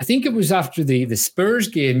 I think it was after the Spurs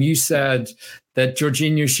game, you said that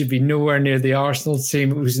Jorginho should be nowhere near the Arsenal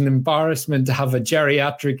team. It was an embarrassment to have a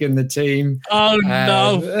geriatric in the team. Oh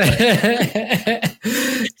no.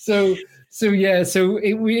 So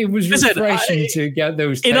it was refreshing to get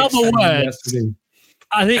those. In other words, yesterday.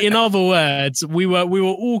 I think, in other words, we were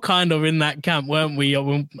all kind of in that camp, weren't we?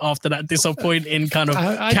 After that disappointing kind of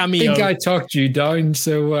cameo. I think I talked you down.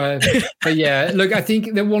 So, but yeah, look, I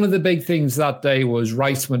think that one of the big things that day was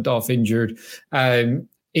Rice went off injured. Jorginho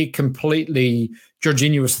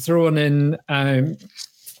was thrown in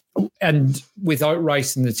and without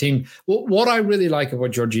Rice in the team, what I really like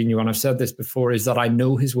about Jorginho, and I've said this before, is that I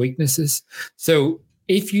know his weaknesses. So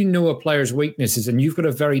if you know a player's weaknesses and you've got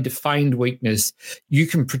a very defined weakness, you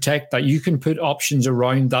can protect that. You can put options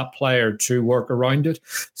around that player to work around it.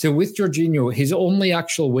 So with Jorginho, his only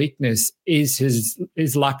actual weakness is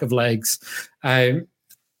his lack of legs. On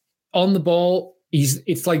the ball,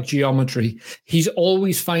 it's like geometry. He's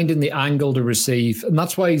always finding the angle to receive. And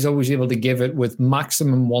that's why he's always able to give it with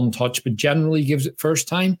maximum one touch, but generally gives it first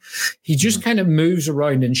time. He just kind of moves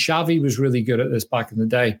around, and Xavi was really good at this back in the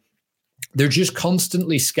day. They're just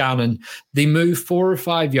constantly scanning. They move 4 or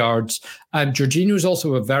 5 yards. Jorginho is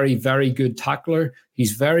also a very, very good tackler.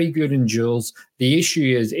 He's very good in duels. The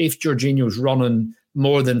issue is if Jorginho's running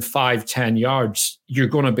more than 5-10 yards, you're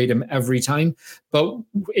going to beat him every time. But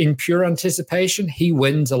in pure anticipation, he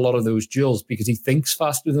wins a lot of those duels because he thinks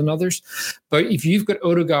faster than others. But if you've got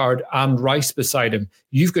Odegaard and Rice beside him,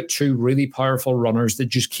 you've got two really powerful runners that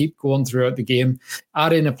just keep going throughout the game.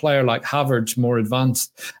 Add in a player like Havertz, more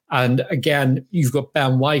advanced. And again, you've got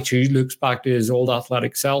Ben White, who looks back to his old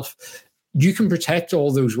athletic self. You can protect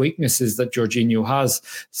all those weaknesses that Jorginho has.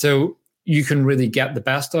 So you can really get the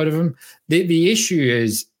best out of him. The issue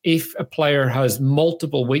is if a player has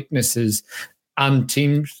multiple weaknesses and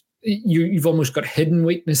teams, you've almost got hidden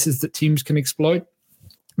weaknesses that teams can exploit.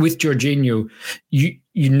 With Jorginho, you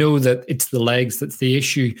know that it's the legs that's the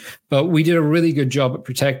issue. But we did a really good job at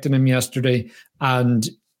protecting him yesterday. And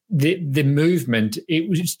the movement, it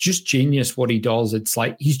was just genius what he does. It's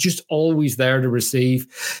like he's just always there to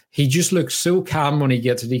receive. He just looks so calm when he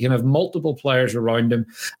gets it. He can have multiple players around him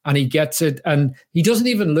and he gets it. And he doesn't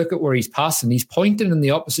even look at where he's passing. He's pointing in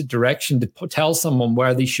the opposite direction to tell someone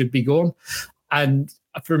where they should be going. And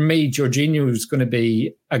for me, Jorginho is going to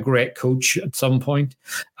be a great coach at some point,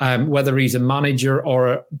 whether he's a manager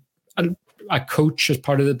or a coach as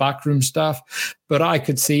part of the backroom staff. But I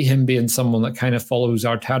could see him being someone that kind of follows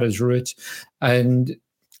Arteta's route. And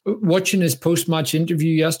watching his post-match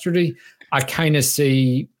interview yesterday, I kind of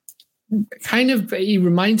see, he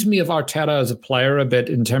reminds me of Arteta as a player a bit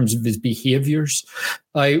in terms of his behaviours.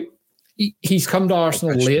 He's come to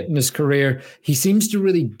Arsenal late in his career. He seems to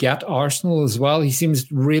really get Arsenal as well. He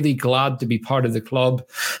seems really glad to be part of the club.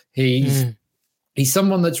 He's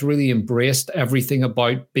someone that's really embraced everything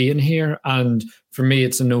about being here. And for me,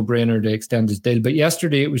 it's a no-brainer to extend his deal. But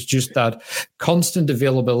yesterday, it was just that constant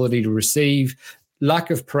availability to receive,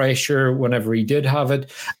 lack of pressure whenever he did have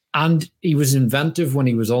it. And he was inventive when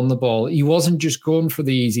he was on the ball. He wasn't just going for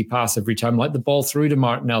the easy pass every time, like the ball through to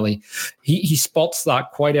Martinelli. He spots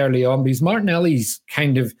that quite early on because Martinelli's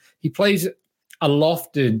he plays a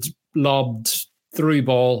lofted, lobbed through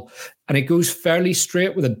ball and it goes fairly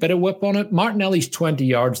straight with a bit of whip on it. Martinelli's 20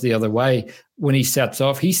 yards the other way when he sets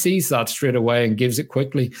off. He sees that straight away and gives it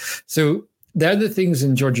quickly. So they're the things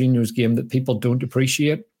in Jorginho's game that people don't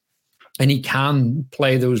appreciate. And he can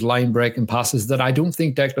play those line-breaking passes that I don't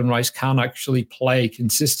think Declan Rice can actually play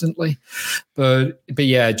consistently. But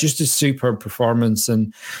yeah, just a superb performance.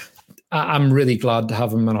 And I'm really glad to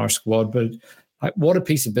have him in our squad. But what a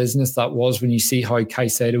piece of business that was when you see how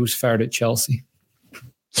Caicedo's fared at Chelsea.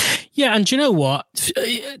 Yeah, and do you know what?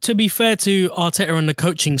 To be fair to Arteta and the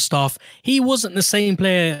coaching staff, he wasn't the same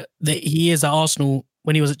player that he is at Arsenal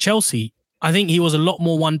when he was at Chelsea. I think he was a lot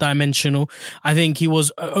more one-dimensional. I think he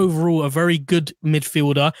was overall a very good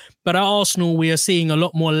midfielder. But at Arsenal, we are seeing a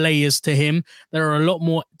lot more layers to him. There are a lot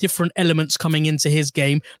more different elements coming into his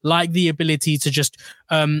game, like the ability to just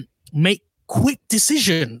make quick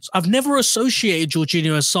decisions. I've never associated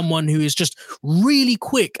Jorginho as someone who is just really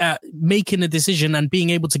quick at making a decision and being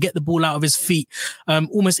able to get the ball out of his feet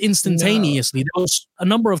almost instantaneously. There was a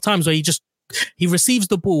number of times where he receives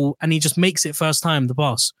the ball and he just makes it first time, the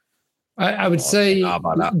pass. I would say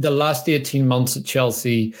the last 18 months at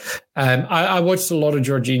Chelsea, I watched a lot of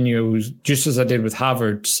Jorginho just as I did with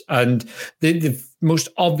Havertz. And the most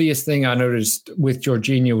obvious thing I noticed with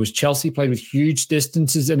Jorginho was Chelsea played with huge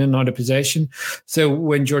distances in and out of possession. So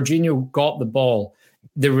when Jorginho got the ball,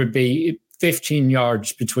 there would be 15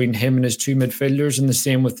 yards between him and his two midfielders, and the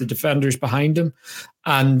same with the defenders behind him.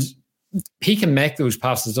 And he can make those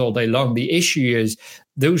passes all day long. The issue is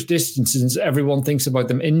those distances, everyone thinks about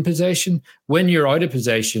them in possession. When you're out of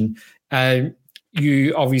possession,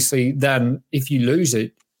 you obviously then, if you lose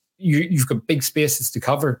it, you've got big spaces to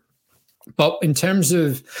cover. But in terms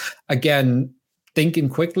of, again, thinking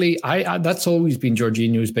quickly, that's always been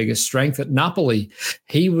Jorginho's biggest strength. At Napoli,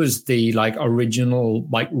 he was the original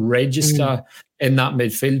regista in that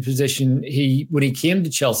midfield position. When he came to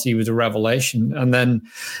Chelsea, he was a revelation. And then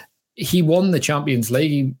he won the Champions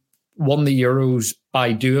League, he won the Euros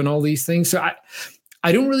by doing all these things. So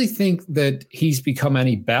I don't really think that he's become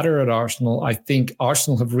any better at Arsenal. I think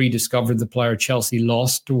Arsenal have rediscovered the player Chelsea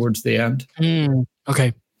lost towards the end.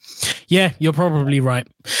 Okay. Yeah, you're probably right.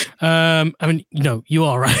 I mean, you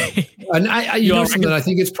are right. And you know something, I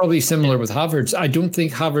think it's probably similar with Havertz. I don't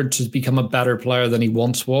think Havertz has become a better player than he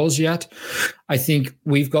once was yet. I think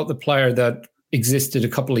we've got the player that existed a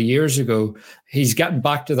couple of years ago. He's getting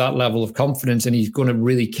back to that level of confidence and he's going to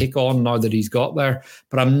really kick on now that he's got there.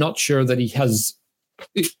 But I'm not sure that he has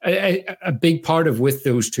a big part of with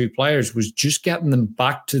those two players was just getting them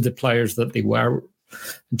back to the players that they were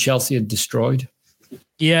and Chelsea had destroyed.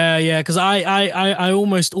 Yeah, because I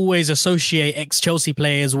almost always associate ex-Chelsea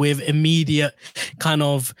players with immediate kind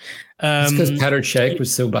of... it's because Petr Cech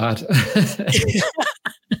was so bad.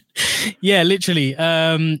 Yeah, literally.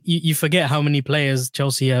 You forget how many players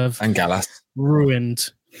Chelsea have and Gallas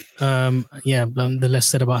ruined. The less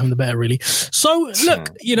said about him, the better, really. So,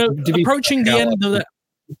 look, approaching the end of that...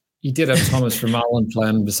 You did have Thomas from Allen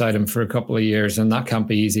playing beside him for a couple of years, and that can't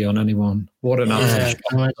be easy on anyone. What an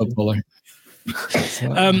absolute footballer.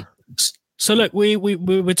 So look, we're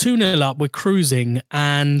 2-0 up, we're cruising,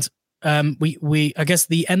 and we I guess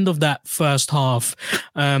the end of that first half,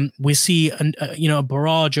 we see a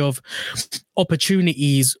barrage of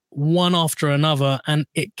opportunities one after another, and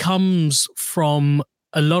it comes from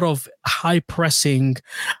a lot of high pressing.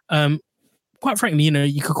 Quite frankly,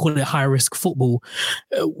 you could call it high risk football,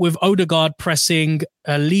 with Odegaard pressing,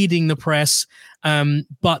 leading the press.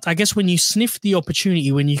 But I guess when you sniff the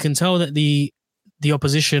opportunity, when you can tell that the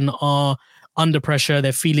opposition are under pressure,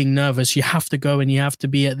 they're feeling nervous, you have to go and you have to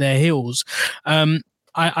be at their heels.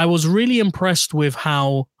 I was really impressed with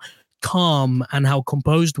how calm and how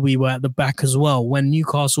composed we were at the back as well. When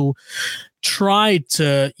Newcastle tried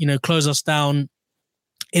to, close us down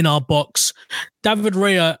in our box, David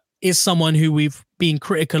Raya is someone who we've been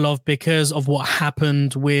critical of because of what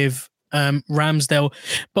happened with Ramsdale.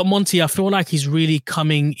 But Monty, I feel like he's really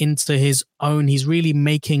coming into his own. He's really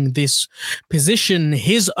making this position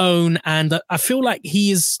his own. And I feel like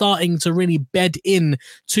he is starting to really bed in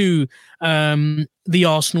to the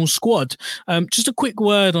Arsenal squad. Just a quick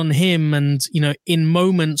word on him and, in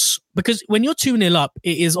moments, because when you're 2-0 up,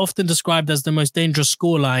 it is often described as the most dangerous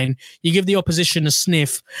scoreline. You give the opposition a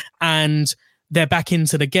sniff and they're back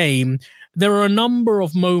into the game. There are a number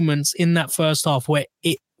of moments in that first half where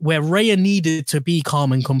Raya needed to be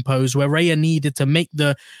calm and composed, where Raya needed to make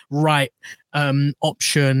the right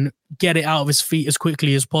option, get it out of his feet as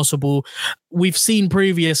quickly as possible. We've seen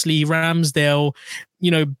previously Ramsdale,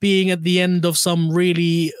 being at the end of some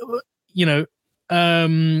really,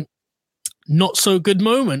 not so good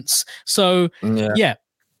moments. So yeah,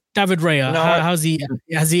 David Raya, has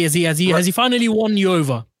he finally won you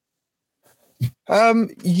over?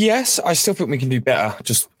 Yes, I still think we can do better,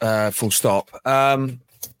 just full stop. But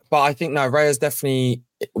I think Raya's definitely,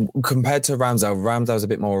 compared to Ramsdale's a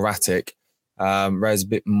bit more erratic. Raya's a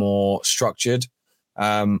bit more structured.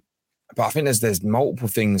 But I think there's multiple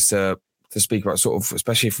things to speak about, sort of,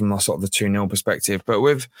 especially from the 2-0 perspective. But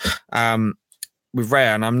with Raya,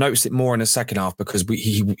 and I've noticed it more in the second half because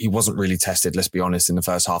he wasn't really tested, let's be honest, in the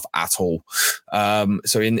first half at all.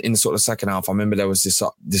 So in sort of second half, I remember there was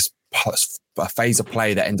this a phase of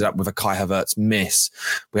play that ended up with a Kai Havertz miss.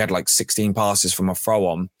 We had like 16 passes from a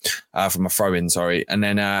throw-in, and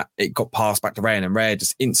then it got passed back to Raya, and Raya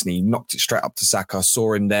just instantly knocked it straight up to Saka.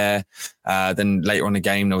 Saw him there. Then later on in the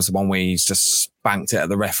game, there was the one where he's just spanked it at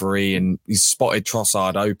the referee and he spotted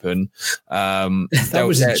Trossard open. That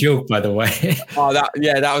was a joke, by the way. That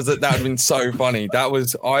would have been so funny. I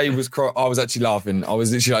was actually laughing. I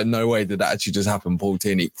was literally like, no way did that actually just happen. Paul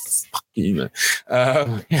Tierney, fuck you,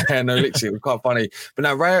 man. Literally, it was quite funny. But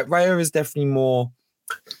now Raya is definitely more.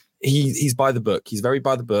 He's by the book. He's very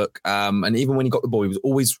by the book. And even when he got the ball, he was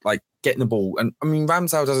always like getting the ball. And I mean,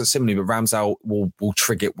 Ramsdale does it similarly, but Ramsdale will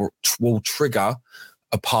trigger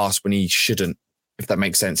a pass when he shouldn't, if that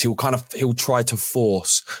makes sense. He'll try to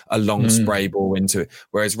force a long spray ball into it.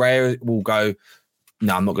 Whereas Raya will go,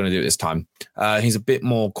 no, I'm not going to do it this time. He's a bit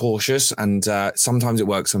more cautious, and sometimes it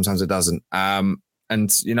works, sometimes it doesn't. And,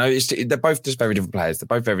 they're both just very different players.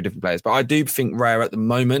 But I do think Raya at the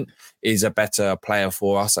moment is a better player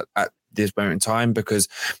for us at this moment in time, because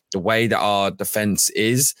the way that our defense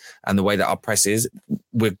is and the way that our press is,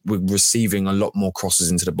 we're receiving a lot more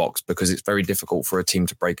crosses into the box, because it's very difficult for a team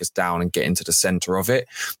to break us down and get into the center of it.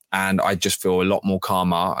 And I just feel a lot more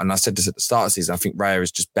calmer. And I said this at the start of the season, I think Raya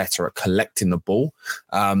is just better at collecting the ball.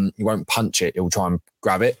 He won't punch it, he'll try and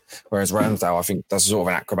grab it. Whereas Ramsdale, I think, does sort of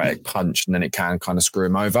an acrobatic punch and then it can kind of screw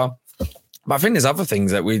him over. But I think there's other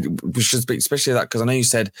things that we should speak, especially that, because I know you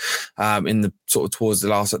said in the sort of towards the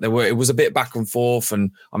last, it was a bit back and forth. And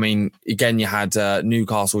I mean, again, you had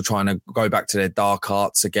Newcastle trying to go back to their dark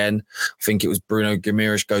arts again. I think it was Bruno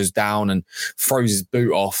Guimaraes goes down and throws his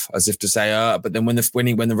boot off as if to say, but then when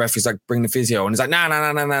the referee's like, bring the physio, and he's like, no,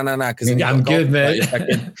 because I'm good, mate.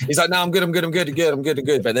 He's like, no, I'm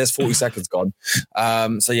good. But there's 40 seconds gone.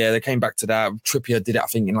 So yeah, they came back to that. Trippier did it, I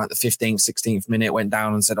think, in like the 15th, 16th minute, went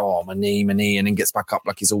down and said, oh, my knee, and then gets back up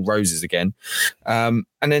like he's all roses again. And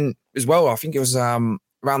then as well, I think it was around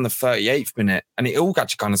the 38th minute, and it all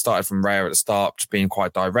actually kind of started from Raya at the start, just being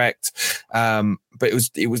quite direct. But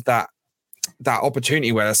it was that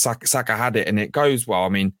opportunity where Saka had it, and it goes well. I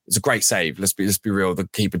mean, it's a great save. Let's be real. The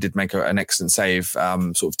keeper did make an excellent save,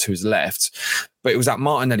 sort of to his left, but it was that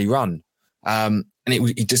Martinelli run. And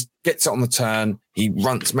he just gets it on the turn. He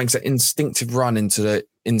runs, makes an instinctive run into the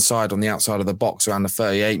inside on the outside of the box around the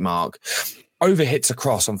 38 mark. Overhits a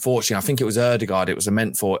cross, unfortunately. I think it was Ødegaard it was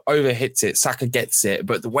meant for. Overhits it. Saka gets it.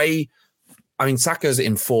 But the way, I mean, Saka's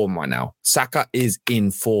in form right now.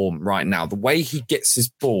 The way he gets his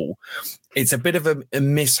ball, it's a bit of a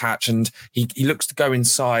mishatch, and he looks to go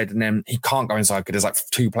inside, and then he can't go inside because there's like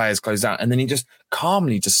two players closed down, and then he just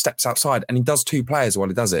calmly just steps outside, and he does two players while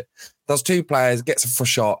he does it. Does two players, gets a full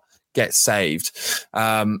shot, gets saved.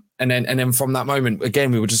 And then from that moment,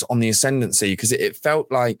 again, we were just on the ascendancy, because it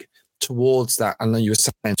felt like towards that, I know you were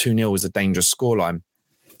saying 2-0 was a dangerous scoreline.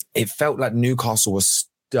 It felt like Newcastle was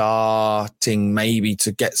starting maybe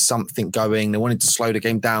to get something going. They wanted to slow the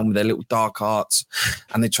game down with their little dark arts,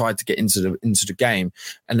 and they tried to get into the game.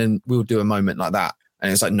 And then we'll do a moment like that,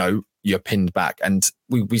 and it's like, no, you're pinned back. And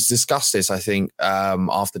we discussed this, I think,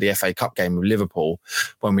 after the FA Cup game with Liverpool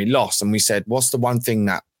when we lost, and we said, what's the one thing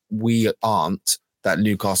that we aren't that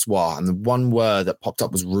Newcastle are? And the one word that popped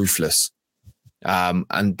up was ruthless.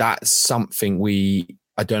 And that's something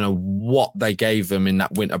I don't know what they gave them in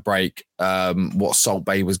that winter break, what Salt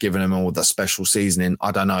Bay was giving them, or the special seasoning, I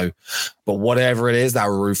don't know. But whatever it is,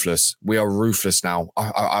 they're ruthless. We are ruthless now.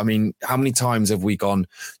 I mean, how many times have we gone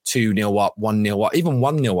 2-0 up, 1-0 up, even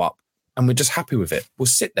 1-0 up, and we're just happy with it? We'll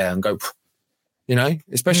sit there and go,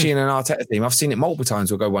 especially in an Arteta team. I've seen it multiple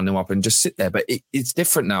times. We'll go 1-0 up and just sit there. But it's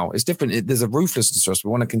different now. It's different. There's a ruthlessness to us.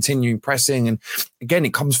 We want to continue pressing. And again,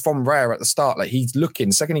 it comes from Raya at the start. Like, he's looking.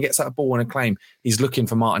 The second he gets that ball on a claim, he's looking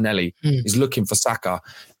for Martinelli. He's looking for Saka.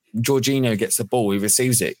 Jorginho gets the ball. He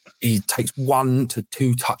receives it. He takes 1 to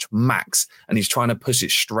 2 touch max, and he's trying to push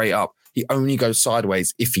it straight up. He only goes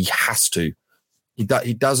sideways if he has to. He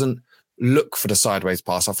doesn't look for the sideways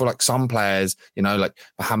pass. I feel like some players, like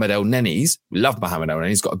Mohamed El Neni's, we love Mohamed El Neni.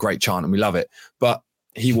 He's got a great chant and we love it, but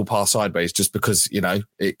he will pass sideways just because, he's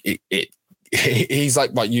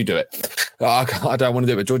like, right, you do it. I don't want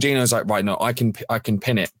to do it. But Jorginho's like, right, no, I can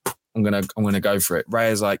pin it. I'm gonna go for it.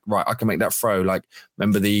 Raya's like, right, I can make that throw. Like,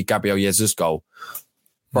 remember the Gabriel Jesus goal?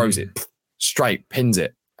 Throws it straight, pins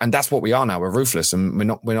it. And that's what we are now. We're ruthless, and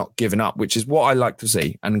we're not giving up, which is what I like to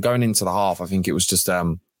see. And going into the half, I think it was just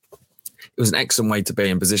it was an excellent way to be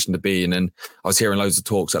in position to be. And then I was hearing loads of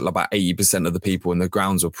talks that about 80% of the people in the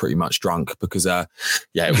grounds were pretty much drunk because, it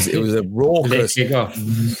was a raucous,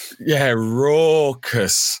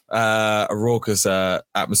 a raucous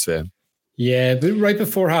atmosphere. Yeah, but right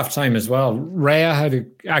before half time as well, Raya had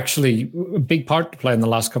actually a big part to play in the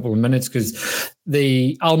last couple of minutes because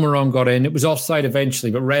the Almiron got in. It was offside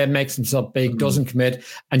eventually, but Raya makes himself big, doesn't commit,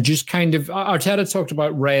 and just kind of, Arteta talked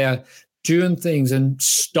about Raya doing things and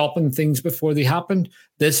stopping things before they happened.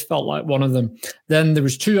 This felt like one of them. Then there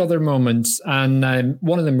was 2 other moments, and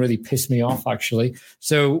one of them really pissed me off, actually.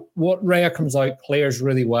 So what Raya comes out, clears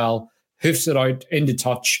really well, hoofs it out into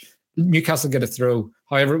touch. Newcastle get a throw.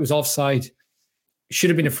 However, it was offside. Should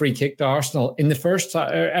have been a free kick to Arsenal. In the first,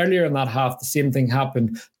 earlier in that half, the same thing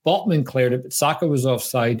happened. Botman cleared it, but Saka was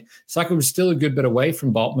offside. Saka was still a good bit away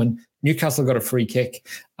from Botman. Newcastle got a free kick.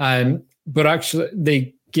 But actually,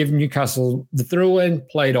 they give Newcastle the throw-in,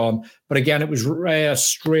 played on. But again, it was Raya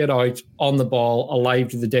straight out on the ball, alive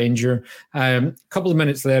to the danger. A couple of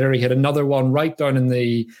minutes later, he had another one right down in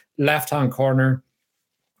the left-hand corner,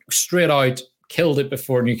 straight out, killed it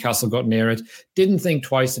before Newcastle got near it. Didn't think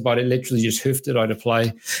twice about it, literally just hoofed it out of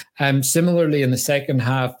play. Similarly, in the second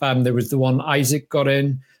half, there was the one Isaac got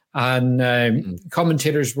in, and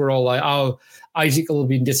commentators were all like, oh, Isaac will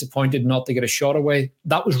be disappointed not to get a shot away.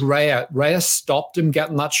 That was Raya. Raya stopped him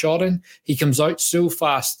getting that shot in. He comes out so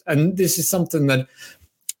fast. And this is something that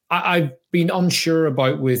I've been unsure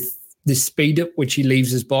about with the speed at which he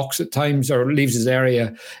leaves his box at times, or leaves his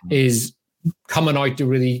area, is coming out to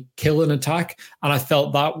really kill an attack. And I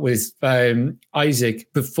felt that with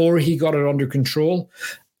Isaac before he got it under control.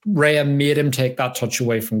 Raya made him take that touch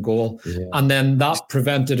away from goal. Yeah. And then that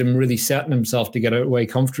prevented him really setting himself to get it away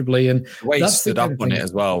comfortably. And the way he stood up on it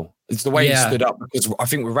as well. It's the way he stood up, because I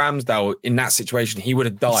think with Ramsdale in that situation, he would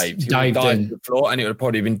have dived. He would have dived to the floor and it would have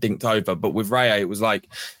probably been dinked over. But with Raya, it was like,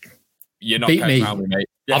 you're not coming around with me, mate.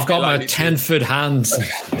 Yeah, I've got my 10-foot hands.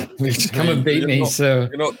 Come and beat me. So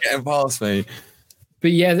you're not getting past me.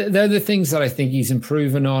 But yeah, they're the things that I think he's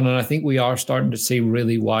improving on, and I think we are starting to see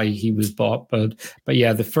really why he was bought. But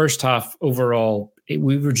yeah, the first half overall,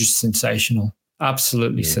 we were just sensational,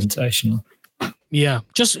 absolutely sensational. Yeah,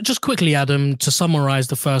 just quickly, Adam, to summarize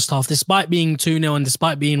the first half, despite being 2-0 and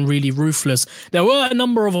despite being really ruthless, there were a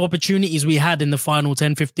number of opportunities we had in the final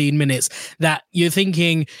 10, 15 minutes that you're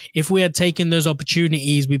thinking, if we had taken those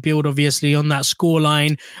opportunities, we build obviously on that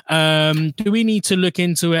scoreline. Do we need to look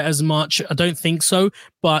into it as much? I don't think so.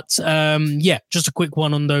 But yeah, just a quick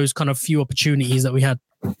one on those kind of few opportunities that we had.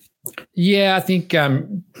 Yeah, I think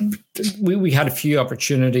we had a few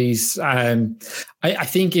opportunities. I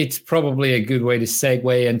think it's probably a good way to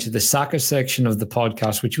segue into the Saka section of the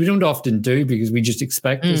podcast, which we don't often do because we just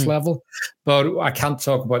expect this level. But I can't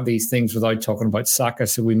talk about these things without talking about Saka,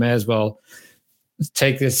 so we may as well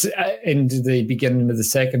take this into the beginning of the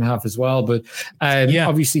second half as well. But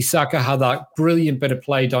obviously Saka had that brilliant bit of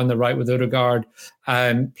play down the right with Odegaard,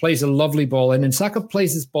 plays a lovely ball in, and Saka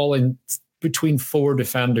plays this ball in between 4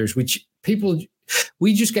 defenders, which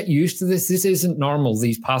we just get used to this. This isn't normal,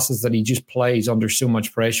 these passes that he just plays under so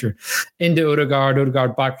much pressure. Into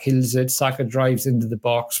Odegaard back heels it, Saka drives into the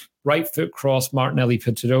box, right foot cross, Martinelli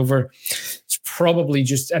puts it over. It's probably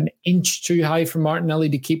just an inch too high for Martinelli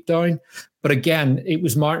to keep down. But again, it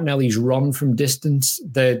was Martinelli's run from distance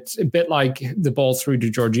that, a bit like the ball through to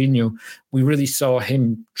Jorginho, we really saw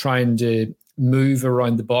him trying to move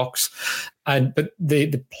around the box. But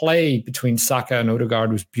the play between Saka and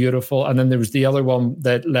Odegaard was beautiful. And then there was the other one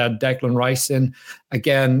that led Declan Rice in.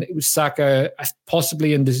 Again, it was Saka,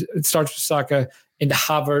 possibly it starts with Saka into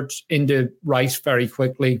Havertz, into Rice very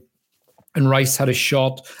quickly. And Rice had a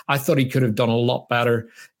shot. I thought he could have done a lot better.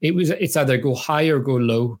 It's either go high or go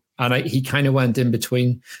low. And he kind of went in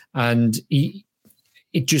between. And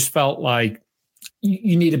it just felt like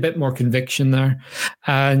you need a bit more conviction there.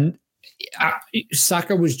 And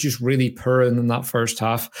Saka was just really poor in that first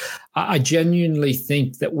half. I genuinely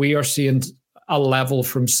think that we are seeing a level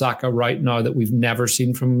from Saka right now that we've never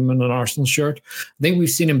seen from him in an Arsenal shirt. I think we've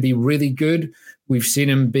seen him be really good. We've seen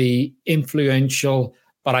him be influential,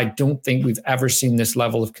 but I don't think we've ever seen this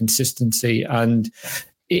level of consistency. And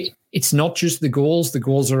it's not just the goals. The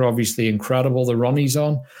goals are obviously incredible, the run he's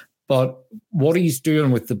on. But what he's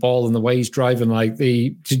doing with the ball and the way he's driving,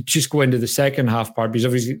 to just go into the second half part, because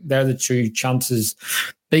obviously they're the 2 chances,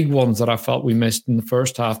 big ones that I felt we missed in the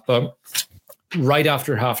first half. But right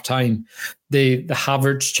after half time, the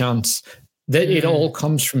Havertz chance, that it all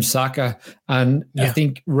comes from Saka. And I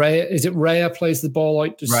think Raya plays the ball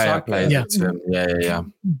out to Saka? Plays it to him. Yeah.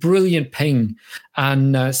 Brilliant ping.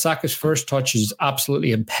 And Saka's first touch is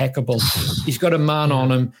absolutely impeccable. He's got a man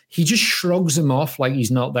on him. He just shrugs him off like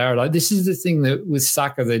he's not there. This is the thing that with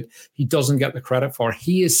Saka that he doesn't get the credit for.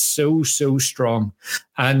 He is so strong.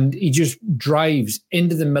 And he just drives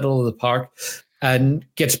into the middle of the park and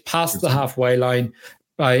gets past the halfway line,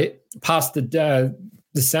 past the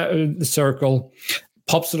circle,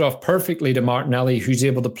 pops it off perfectly to Martinelli, who's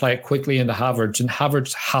able to play it quickly into Havertz, and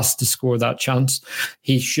Havertz has to score that chance.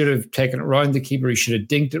 He should have taken it round the keeper. He should have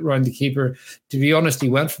dinked it round the keeper. To be honest, he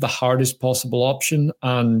went for the hardest possible option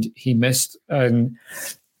and he missed. And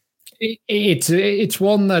it's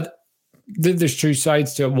one that there's 2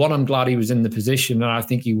 sides to it. One, I'm glad he was in the position, and I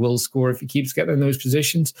think he will score if he keeps getting in those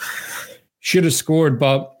positions. Should have scored,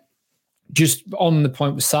 but just on the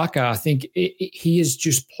point with Saka, I think he is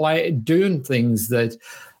just doing things that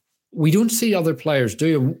we don't see other players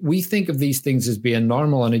do. We think of these things as being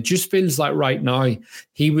normal, and it just feels like right now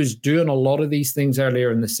he was doing a lot of these things earlier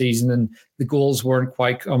in the season and the goals weren't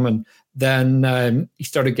quite coming. Then he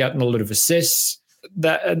started getting a lot of assists.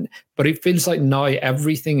 But it feels like now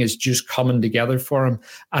everything is just coming together for him.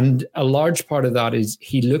 And a large part of that is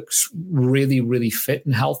he looks really, really fit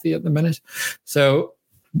and healthy at the minute. So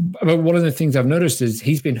one of the things I've noticed is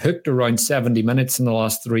he's been hooked around 70 minutes in the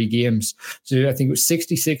last 3 games. So I think it was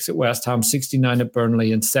 66 at West Ham, 69 at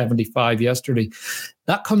Burnley, and 75 yesterday.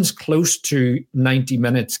 That comes close to 90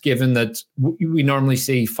 minutes, given that we normally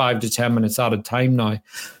see 5 to 10 minutes out of time now.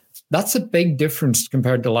 That's a big difference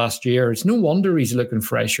compared to last year. It's no wonder he's looking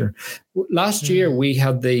fresher. Last year, we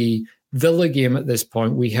had the Villa game at this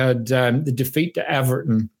point. We had the defeat to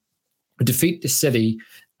Everton, a defeat to City,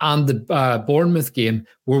 and the Bournemouth game,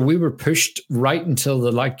 where we were pushed right until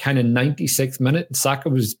the like kind of 96th minute. Saka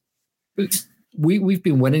was, we've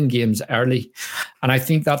been winning games early, and I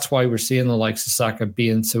think that's why we're seeing the likes of Saka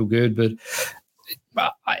being so good. But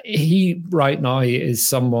he right now is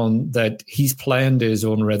someone that he's playing to his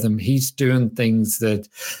own rhythm. He's doing things that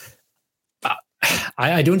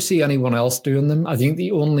I don't see anyone else doing them. I think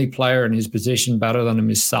the only player in his position better than him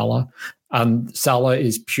is Salah. And Salah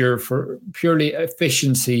is purely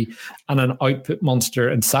efficiency and an output monster.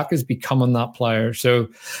 And Saka's becoming that player. So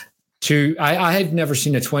I have never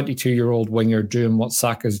seen a 22-year-old winger doing what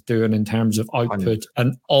Saka's doing in terms of output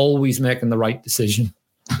and always making the right decision.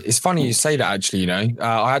 It's funny you say that, actually. You know,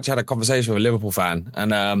 I actually had a conversation with a Liverpool fan,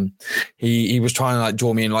 and he was trying to like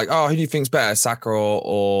draw me in, like, oh, who do you think's better, Saka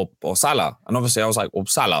or Salah? And obviously, I was like, well,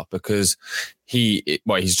 Salah, because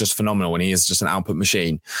he's just phenomenal and he is just an output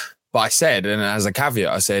machine. But I said, and as a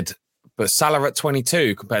caveat, I said, but Salah at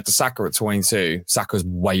 22 compared to Saka at 22, Saka's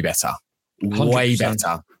way better, 100%. Way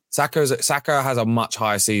better. Saka has a much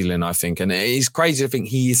higher ceiling, I think, and it's crazy to think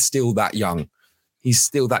he is still that young. He's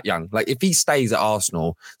still that young. Like, if he stays at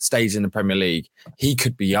Arsenal, stays in the Premier League, he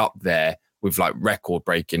could be up there with like record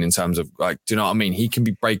breaking in terms of, like, do you know what I mean? He can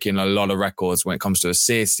be breaking a lot of records when it comes to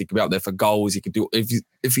assists. He could be up there for goals. He could do,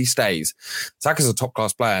 if he stays. Saka's a top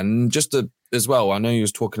class player. And just as well, I know you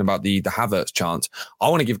was talking about the Havertz chance. I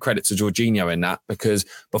want to give credit to Jorginho in that, because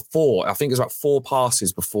before, I think it was about 4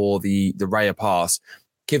 passes before the Raya pass,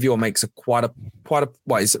 Kivior makes quite a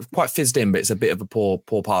well, it's quite fizzed in, but it's a bit of a poor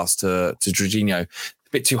pass to Jorginho, a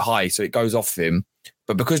bit too high, so it goes off him.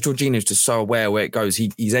 But because Jorginho's just so aware where it goes,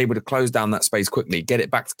 he's able to close down that space quickly, get it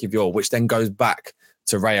back to Kivior, which then goes back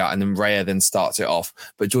to Raya, and then Raya then starts it off.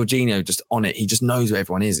 But Jorginho just on it, he just knows where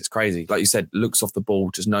everyone is. It's crazy. Like you said, looks off the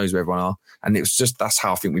ball, just knows where everyone are. And it was just, that's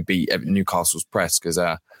how I think we beat Newcastle's press, because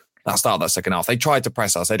that start of that second half, they tried to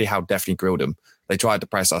press us. Eddie Howe definitely grilled them. They tried to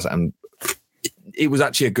press us, and it was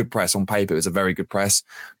actually a good press on paper. It was a very good press,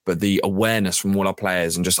 but the awareness from all our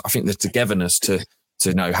players, and just, I think the togetherness to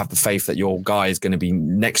have the faith that your guy is going to be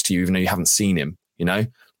next to you, even though you haven't seen him,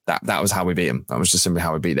 that was how we beat him. That was just simply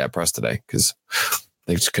how we beat their press today, because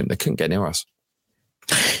they couldn't get near us.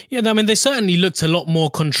 Yeah, I mean, they certainly looked a lot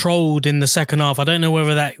more controlled in the second half. I don't know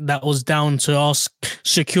whether that was down to us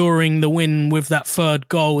securing the win with that third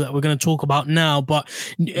goal that we're going to talk about now. But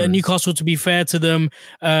Newcastle, to be fair to them,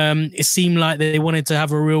 it seemed like they wanted to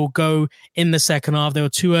have a real go in the second half. There were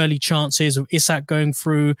 2 early chances of Isak going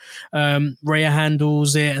through, Raya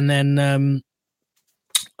handles it, and then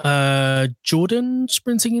Jordan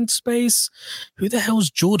sprinting into space. Who the hell's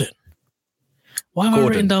Jordan? Why have I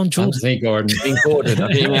written down Jordan? Anthony Gordon.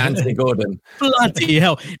 I think Anthony Gordon. Bloody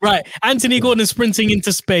hell. Right. Anthony Gordon sprinting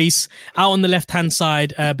into space out on the left-hand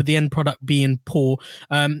side, but the end product being poor.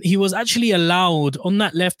 He was actually allowed on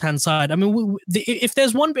that left-hand side. I mean, if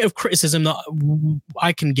there's one bit of criticism that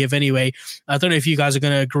I can give anyway, I don't know if you guys are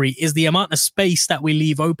going to agree, is the amount of space that we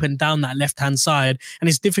leave open down that left-hand side. And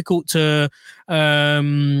it's difficult to,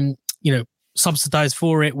 subsidize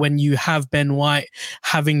for it when you have Ben White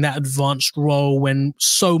having that advanced role, when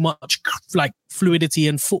so much like fluidity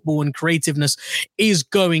and football and creativeness is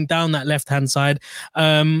going down that left-hand side.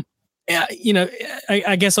 I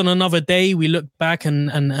guess on another day we look back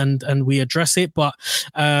and we address it, but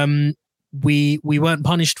we weren't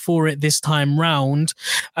punished for it this time round.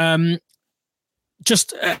 On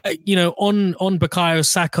Bukayo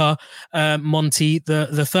Saka, Monty,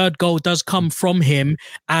 the third goal does come from him,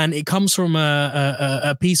 and it comes from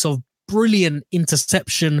a piece of brilliant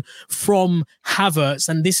interception from Havertz.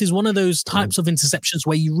 And this is one of those types of interceptions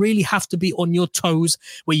where you really have to be on your toes,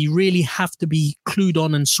 where you really have to be clued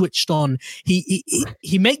on and switched on.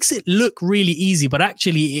 He makes it look really easy, but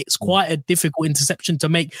actually it's quite a difficult interception to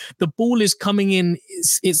make. The ball is coming in,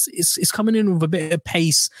 it's coming in with a bit of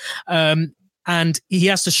pace, and he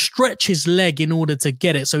has to stretch his leg in order to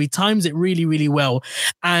get it. So he times it really, really well.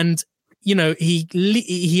 And,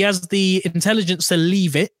 he has the intelligence to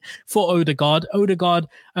leave it for Odegaard. Odegaard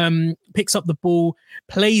picks up the ball,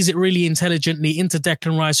 plays it really intelligently into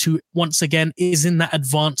Declan Rice, who once again is in that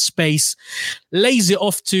advanced space, lays it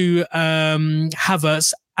off to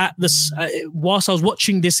Havertz. At this, whilst I was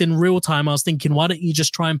watching this in real time, I was thinking, why don't you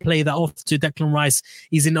just try and play that off to Declan Rice?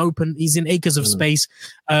 He's in acres of space,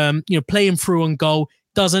 play him through on goal.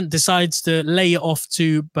 Decides to lay it off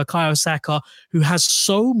to Bukayo Saka, who has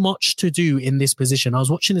so much to do in this position. I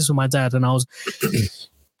was watching this with my dad, and I was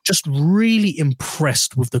just really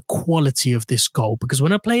impressed with the quality of this goal, because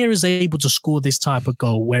when a player is able to score this type of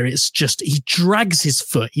goal where it's just, he drags his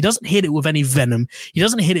foot, he doesn't hit it with any venom, he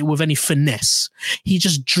doesn't hit it with any finesse, he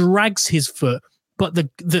just drags his foot, but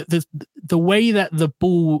the way that the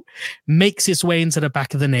ball makes its way into the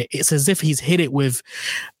back of the net, it's as if he's hit it with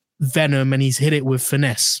venom and he's hit it with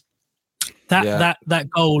finesse. That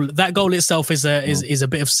goal itself is a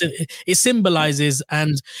bit of, it symbolizes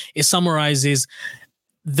and it summarizes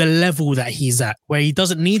the level that he's at, where he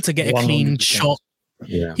doesn't need to get a 100%. Clean shot.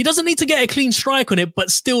 Yeah. He doesn't need to get a clean strike on it, but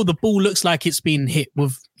still the ball looks like it's been hit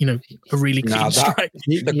with, a really clean strike.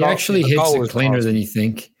 He actually hits it cleaner than you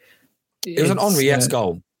think. It was an Henry-esque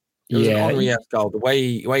goal. It was an Henry-esque goal. The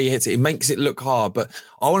way he hits it, it makes it look hard. But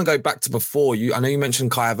I want to go back to before you. I know you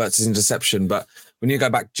mentioned Kai Havertz's interception, but we need to go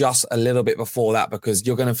back just a little bit before that, because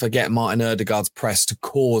you're going to forget Martin Ødegaard's press to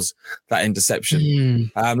cause that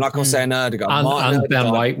interception. Like I was saying, Ødegaard. And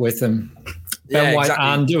Ben White with him. Ben White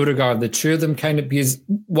and Ødegaard, the two of them kind of, because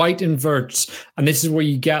White inverts, and this is where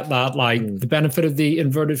you get that, the benefit of the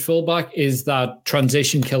inverted fullback is that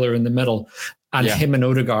transition killer in the middle, and him and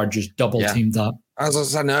Ødegaard just double teamed that. As I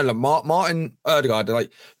was saying earlier, Martin Ødegaard,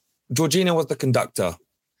 Jorginho was the conductor,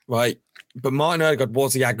 right? But Martin Ødegaard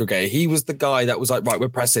was the aggregator. He was the guy that was like, right, we're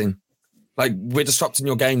pressing, we're disrupting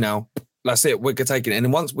your game now. That's it. We're taking it. And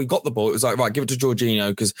then once we got the ball, it was like, right, give it to Jorginho,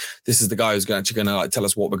 because this is the guy who's actually going to tell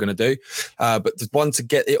us what we're going to do. But the one to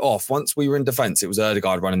get it off, once we were in defence, it was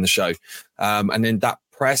Ødegaard running the show. And then that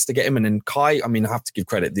press to get him. And then Kai, I have to give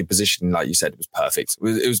credit. The position, like you said, was perfect.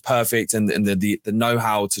 It was perfect. And the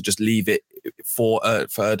know-how to just leave it for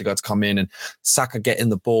Ødegaard to come in and Saka getting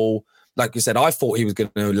the ball. Like you said, I thought he was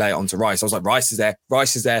going to lay it onto Rice. I was like, Rice is there, like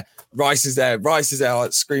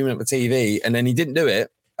screaming at the TV. And then he didn't do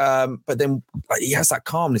it. But then he has that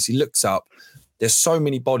calmness. He looks up. There's so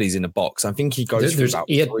many bodies in the box. I think he goes through about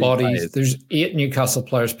 8 bodies. Players. There's 8 Newcastle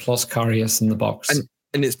players plus Karius in the box.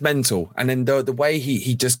 And it's mental. And then the way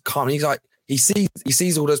he just calm. He's like, he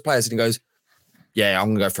sees all those players and he goes, yeah, I'm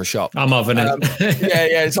going to go for a shot. I'm having it.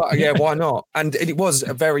 It's like, why not? And it was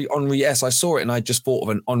a very Henry-esque. I saw it and I just thought of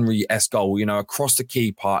an Henry-esque goal, across the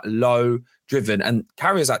keeper, low, driven. And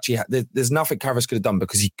Karius actually, there's nothing Karius could have done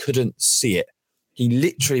because he couldn't see it. He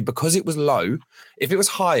literally, because it was low, if it was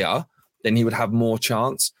higher, then he would have more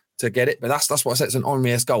chance to get it. But that's what I said. It's an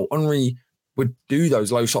Henry-esque goal. Henry would do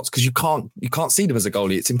those low shots because you can't see them as a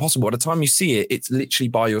goalie. It's impossible. By the time you see it, it's literally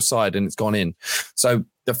by your side and it's gone in. So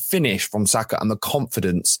the finish from Saka and the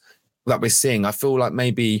confidence that we're seeing, I feel like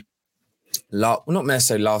maybe not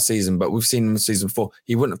necessarily last season, but we've seen him the season before.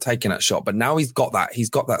 He wouldn't have taken that shot, but now he's got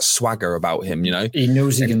that swagger about him. He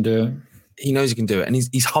knows he can do it. He knows he can do it, and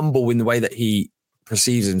he's humble in the way that he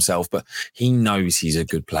perceives himself, but he knows he's a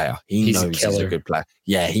good player. He's a good player.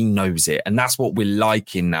 Yeah, he knows it. And that's what we're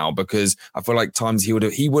liking now, because I feel like times he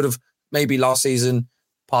would have maybe last season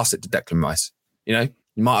passed it to Declan Rice. He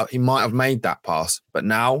might have made that pass, but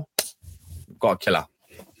now we've got a killer.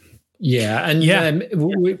 Yeah, and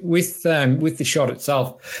with the shot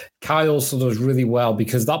itself, Kai also does really well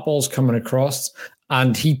because that ball's coming across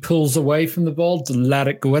and he pulls away from the ball to let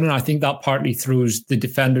it go in. And I think that partly throws the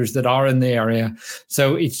defenders that are in the area.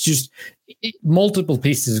 So it's just multiple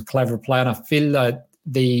pieces of clever play. And I feel that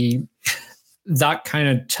that kind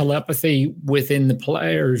of telepathy within the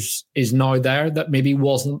players is now there that maybe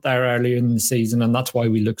wasn't there earlier in the season. And that's why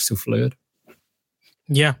we look so fluid.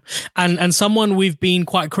 Yeah. And someone we've been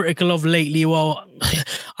quite critical of lately, well,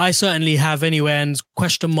 I certainly have anyway, and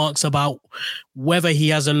question marks about whether he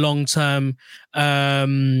has a long-term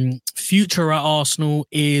future at Arsenal,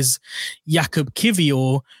 is Jakub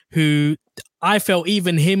Kiwior, who I felt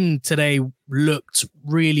even him today looked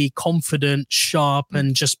really confident, sharp,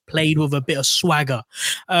 and just played with a bit of swagger.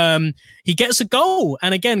 He gets a goal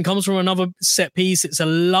and again comes from another set piece. It's a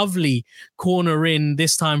lovely corner in,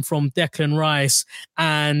 this time from Declan Rice.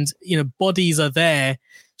 And, bodies are there.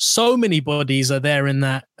 So many bodies are there in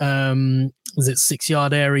that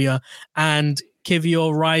 6-yard area. And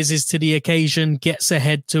Kiwior rises to the occasion, gets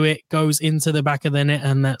ahead to it, goes into the back of the net,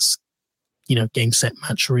 and that's game, set,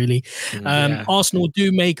 match, really. Arsenal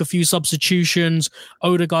do make a few substitutions.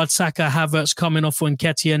 Ødegaard, Saka, Havertz coming off for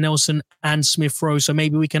Nketiah, Nelson and Smith-Rowe. So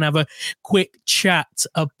maybe we can have a quick chat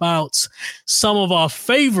about some of our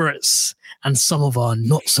favourites and some of our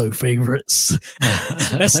not so favourites.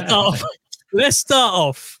 Let's start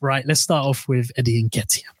off with Eddie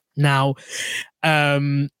Nketiah. Now,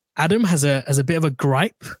 Adam has a bit of a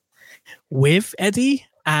gripe with Eddie,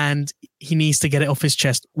 and he needs to get it off his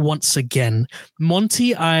chest once again.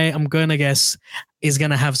 Monty, I am going to guess, is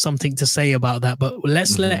going to have something to say about that, but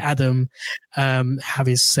let's let Adam have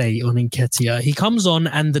his say on Nketiah. He comes on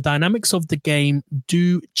and the dynamics of the game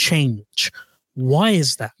do change. Why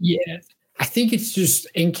is that? Yeah, I think it's just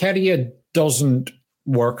Nketiah doesn't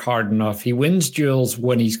work hard enough. He wins duels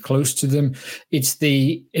when he's close to them. It's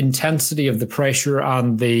the intensity of the pressure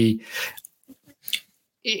and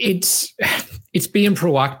it's being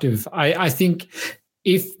proactive. I think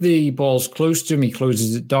if the ball's close to him, he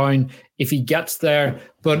closes it down. If he gets there,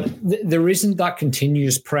 but there isn't that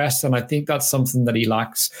continuous press, and I think that's something that he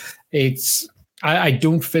lacks. I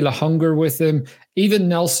don't feel a hunger with him. Even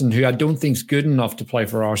Nelson, who I don't think is good enough to play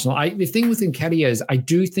for Arsenal. The thing with Nketiah is I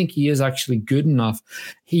do think he is actually good enough.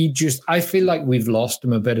 I feel like we've lost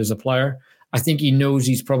him a bit as a player. I think he knows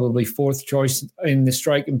he's probably fourth choice in the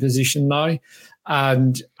striking position now.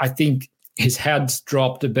 And I think his head's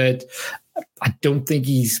dropped a bit. I don't think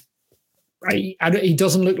he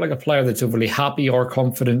doesn't look like a player that's overly happy or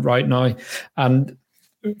confident right now. And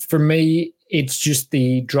for me, it's just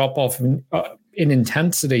the drop off in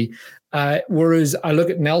intensity. Whereas I look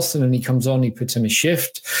at Nelson and he comes on, he puts in a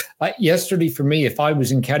shift. Yesterday, for me, if I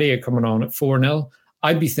was Nketiah coming on at 4-0,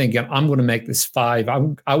 I'd be thinking, I'm going to make this 5.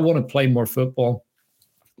 I want to play more football.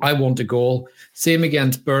 I want a goal. Same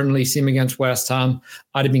against Burnley, same against West Ham.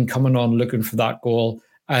 I'd have been coming on looking for that goal.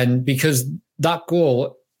 And because that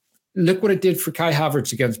goal, look what it did for Kai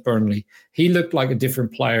Havertz against Burnley. He looked like a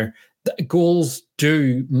different player. Goals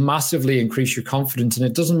do massively increase your confidence, and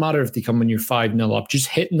it doesn't matter if they come when you're 5-0 up. Just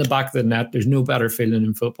hitting the back of the net, there's no better feeling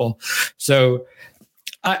in football. So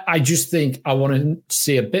I just think I want to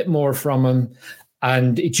see a bit more from him,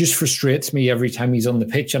 and it just frustrates me every time he's on the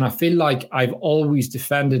pitch. And I feel like I've always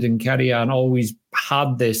defended Nketiah and always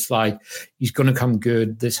had this, like, he's going to come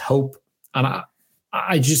good, this hope. And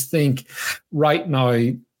I just think right now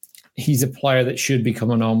he's a player that should be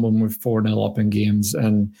coming on when we're 4-0 up in games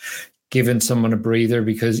and giving someone a breather,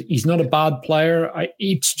 because he's not a bad player.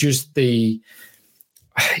 It's just he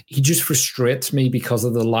just frustrates me because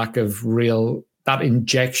of the lack of that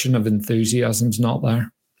injection of enthusiasm's not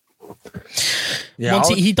there. Yeah,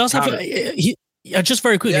 he does have just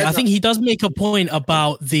very quickly. I think he does make a point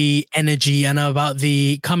about the energy and about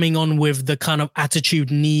the coming on with the kind of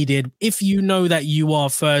attitude needed. If you know that you are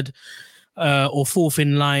third or fourth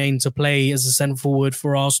in line to play as a centre forward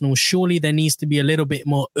for Arsenal, surely there needs to be a little bit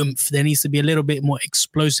more oomph. There needs to be a little bit more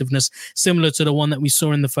explosiveness, similar to the one that we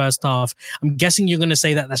saw in the first half. I'm guessing you're going to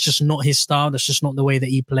say that that's just not his style. That's just not the way that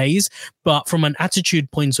he plays. But from an attitude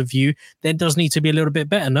point of view, there does need to be a little bit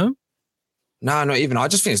better, no? No, not even. I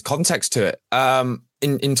just think it's context to it.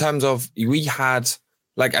 In terms of, we had,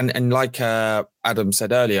 like, and like Adam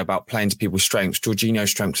said earlier about playing to people's strengths,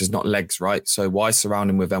 Jorginho's strength is not legs, right? So why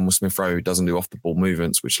surround him with Emil Smith-Rowe, who doesn't do off-the-ball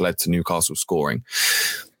movements, which led to Newcastle scoring?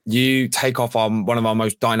 You take off one of our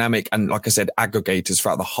most dynamic and, like I said, aggregators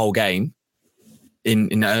throughout the whole game in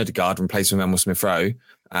Ødegaard, replaced with Emil Smith-Rowe,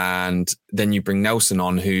 and then you bring Nelson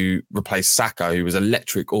on, who replaced Saka, who was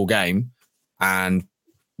electric all game, and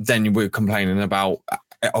then we're complaining about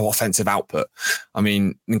offensive output. I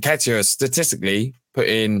mean, Nketiah statistically put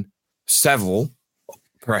in several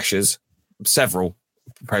pressures.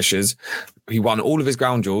 He won all of his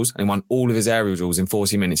ground duels and won all of his aerial duels in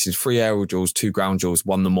 40 minutes. His 3 aerial duels, 2 ground duels,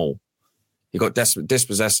 won them all. He got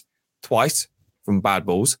dispossessed twice from bad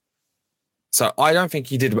balls. So I don't think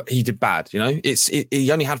he did bad. You know,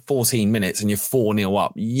 he only had 14 minutes and you're 4-0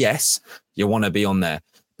 up. Yes, you want to be on there.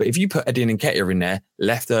 But if you put Eddie Nketiah in there,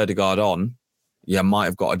 left Ødegaard on, you might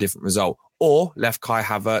have got a different result. Or left Kai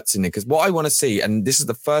Havertz in there. Because what I want to see, and this is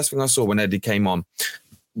the first thing I saw when Eddie came on,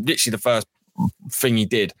 literally the first thing he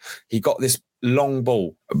did, he got this long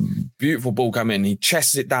ball, a beautiful ball come in, he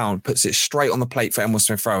chests it down, puts it straight on the plate for Emil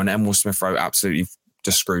Smith-Rowe, and Emil Smith-Rowe absolutely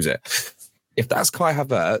just screws it. If that's Kai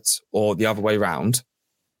Havertz or the other way around,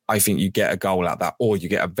 I think you get a goal at that, or you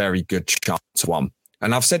get a very good chance to one.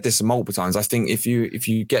 And I've said this multiple times. I think if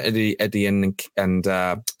you get Eddie and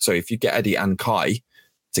Kai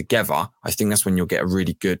together, I think that's when you'll get a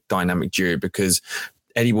really good dynamic duo, because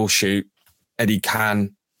Eddie will shoot. Eddie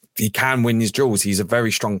can win his duels. He's a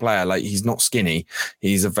very strong player. Like, he's not skinny.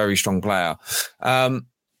 He's a very strong player.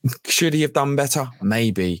 Should he have done better?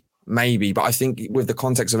 Maybe. But I think with the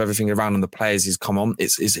context of everything around and the players he's come on,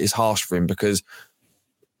 it's harsh for him, because,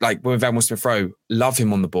 like, with Emil Smith-Rowe, love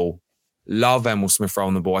him on the ball. Love Emil Smith-Rowe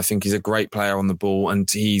on the ball. I think he's a great player on the ball, and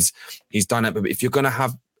he's done it. But if you're going to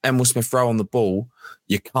have Emil Smith-Rowe on the ball,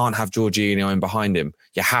 you can't have Jorginho in behind him.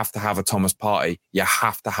 You have to have a Thomas Partey. You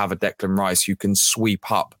have to have a Declan Rice who can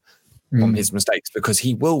sweep up from his mistakes, because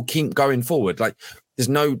he will keep going forward. Like, there's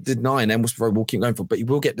no denying Emil Smith-Rowe will keep going forward, but he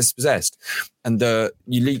will get dispossessed. And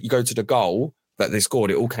you go to the goal that they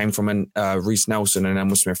scored, it all came from Reece Nelson and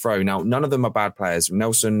Emil Smith-Rowe. Now, none of them are bad players.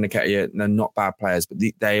 Nelson, Nketiah, they're not bad players, but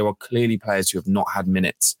they are clearly players who have not had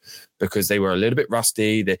minutes because they were a little bit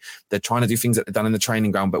rusty. They're trying to do things that they've done in the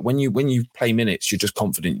training ground. But when you play minutes, you're just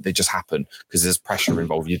confident they just happen because there's pressure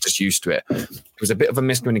involved. You're just used to it. It was a bit of a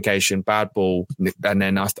miscommunication, bad ball. And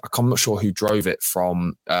then I'm not sure who drove it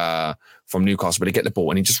from Newcastle, but he get the ball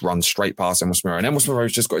and he just runs straight past Emil Smith-Rowe. And Emil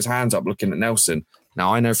Smith-Rowe's just got his hands up looking at Nelson.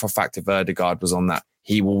 Now, I know for a fact if Ødegaard was on that,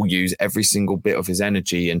 he will use every single bit of his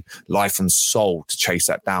energy and life and soul to chase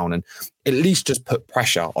that down and at least just put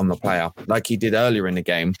pressure on the player like he did earlier in the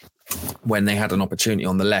game when they had an opportunity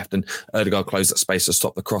on the left and Ødegaard closed that space to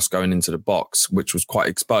stop the cross going into the box, which was quite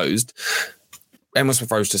exposed. Emil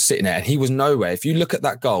Smith-Rowe was just sitting there and he was nowhere. If you look at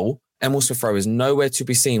that goal, Emil Smith-Rowe is nowhere to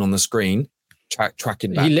be seen on the screen.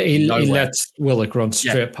 Tracking back. He lets Willock run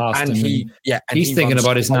straight past him. He's thinking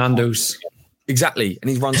about his Nando's. Exactly. And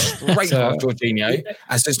he runs straight past Jorginho.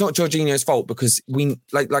 And so it's not Jorginho's fault because we,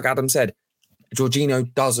 like Adam said,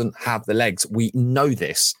 Jorginho doesn't have the legs. We know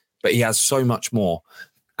this, but he has so much more.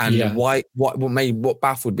 And what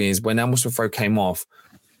baffled me is when Emil Smith-Rowe came off,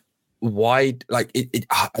 I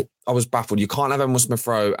was baffled. You can't have Emil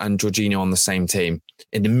Smith-Rowe and Jorginho on the same team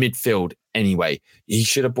in the midfield anyway. He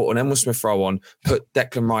should have brought an Emil Smith-Rowe on, put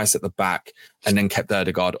Declan Rice at the back, and then kept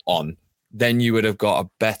Ødegaard on. Then you would have got a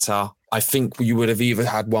better. I think you would have either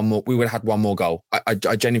had one more. We would have had one more goal. I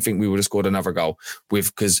genuinely think we would have scored another goal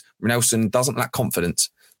because Nelson doesn't lack confidence.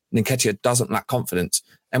 Nketiah doesn't lack confidence.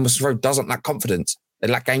 Emil Smith-Rowe doesn't lack confidence. They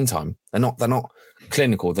lack game time. They're not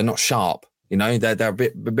clinical. They're not sharp. You know, they're a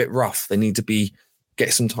bit rough. They need to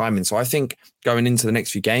get some time in. So I think going into the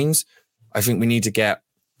next few games, I think we need to get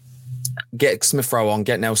Smith-Rowe on,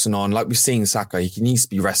 get Nelson on. Like we've seen Saka, he needs to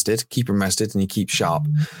be rested, keep him rested, and he keeps sharp.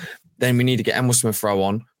 Then we need to get Emil Smith-Rowe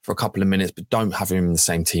on for a couple of minutes, but don't have him in the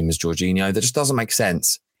same team as Jorginho. That just doesn't make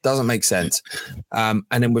sense. And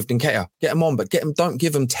then with Nketiah, get him on, but don't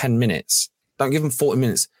give him 10 minutes. Don't give him 40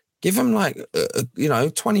 minutes. Give him 20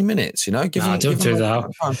 minutes, Don't do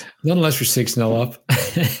that. Not unless you're 6-0 up.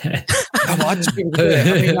 I just think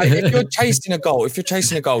if you're chasing a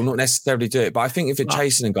goal, not necessarily do it. But I think if you're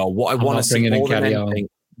chasing a goal, what I want to see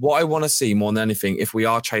more than anything, if we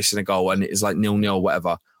are chasing a goal and it is like 0-0 or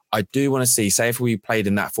whatever, I do want to see, say if we played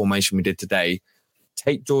in that formation we did today,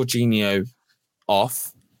 take Jorginho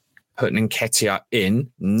off, put Nketiah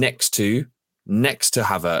in next to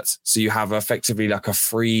Havertz. So you have effectively like a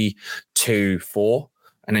 3-2-4,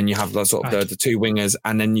 and then you have the sort of the two wingers,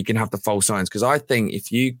 and then you can have the false nines. Because I think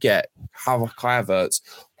if you get Havertz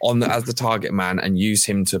on as the target man and use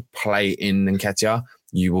him to play in Nketiah,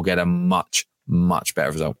 you will get a much, much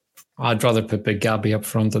better result. I'd rather put Big Gabby up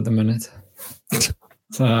front at the minute.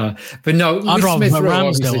 But no, I'd rather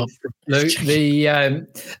Rams go up. There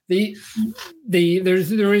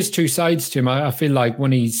is two sides to him. I feel like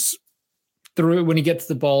when he gets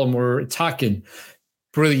the ball and we're attacking,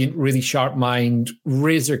 brilliant, really sharp mind,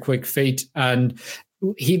 razor quick feet, and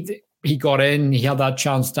he got in. He had that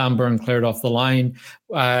chance. Dan Burn cleared off the line.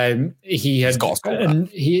 He's got to score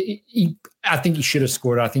that. I think he should have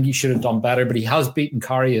scored. I think he should have done better, but he has beaten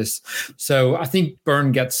Karius. So I think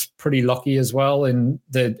Burn gets pretty lucky as well in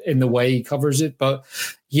the way he covers it. But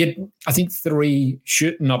he had, I think, 3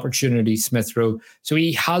 shooting opportunities, Smith-Rowe. So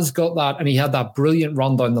he has got that, and he had that brilliant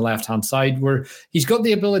run down the left-hand side where he's got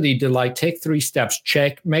the ability to take 3 steps,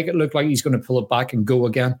 check, make it look like he's going to pull it back and go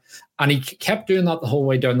again. And he kept doing that the whole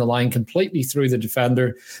way down the line, completely through the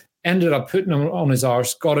defender, ended up putting him on his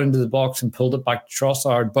arse, got into the box and pulled it back to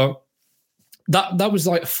Trossard. But that was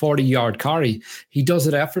like a 40-yard carry. He does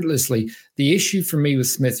it effortlessly. The issue for me with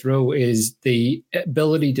Smith-Rowe is the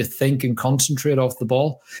ability to think and concentrate off the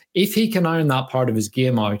ball. If he can iron that part of his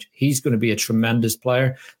game out, he's going to be a tremendous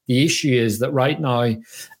player. The issue is that right now,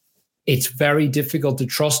 it's very difficult to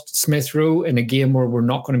trust Smith-Rowe in a game where we're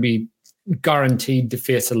not going to be guaranteed to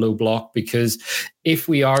face a low block, because if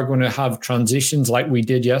we are going to have transitions like we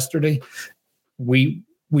did yesterday, we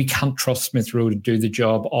can't trust Smith-Rowe to do the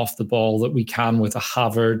job off the ball that we can with a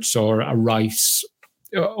Havertz or a Rice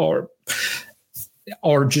or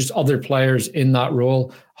just other players in that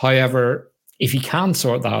role. However, if he can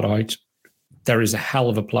sort that out, there is a hell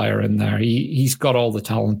of a player in there. He's got all the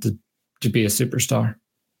talent to be a superstar.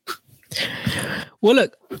 Well,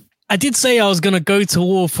 look, I did say I was going to go to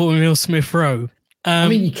war for Emil Smith-Rowe.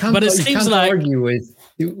 You can't argue with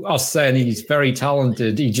us saying he's very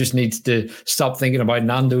talented. He just needs to stop thinking about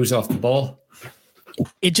Nando's off the ball.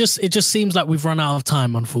 It just seems like we've run out of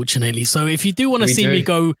time, unfortunately. So if you do want to see me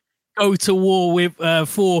go to war with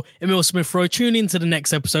for Emil Smith-Rowe, tune into the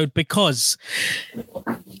next episode, because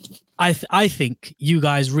I think you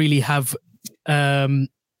guys really have You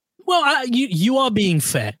are being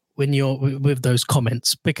fair when you're with those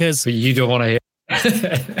comments, because but you don't want to hear.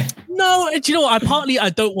 No, do you know what? I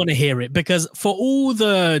don't want to hear it, because for all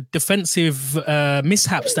the defensive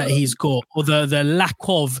mishaps that he's got, or the lack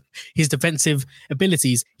of his defensive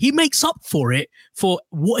abilities, he makes up for it for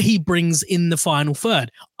what he brings in the final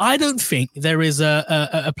third. I don't think there is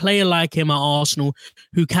a player like him at Arsenal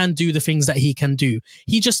who can do the things that he can do.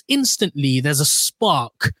 He just instantly, there's a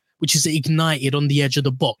spark which is ignited on the edge of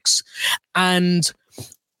the box. And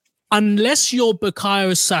unless you're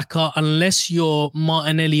Bukayo Saka, unless you're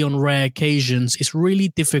Martinelli on rare occasions, it's really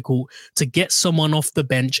difficult to get someone off the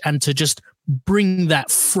bench and to just bring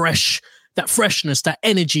that freshness, that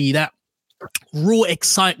energy, that raw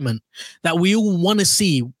excitement that we all want to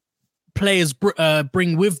see players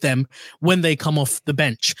bring with them when they come off the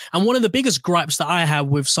bench. And one of the biggest gripes that I have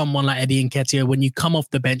with someone like Eddie Nketiah when you come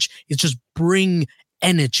off the bench is just bring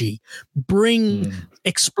energy, bring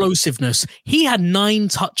explosiveness. He had 9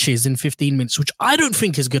 touches in 15 minutes, which I don't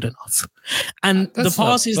think is good enough. And the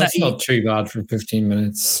passes that's not too bad for 15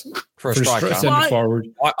 minutes for a striker. Forward.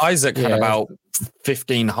 Isaac had about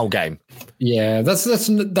 15 the whole game. Yeah,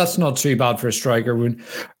 that's not too bad for a striker. When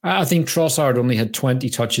I think Trossard only had 20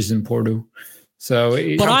 touches in Porto. So,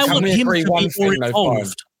 but I want him to be more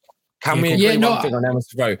involved. Can we agree one thing on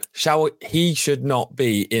Emerson Rowe? He should not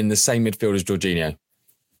be in the same midfield as Jorginho.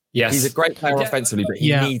 Yes. He's a great player offensively, but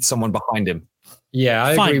he needs someone behind him. Yeah,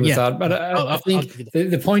 I agree with that. But I think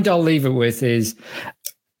the point I'll leave it with is,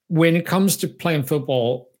 when it comes to playing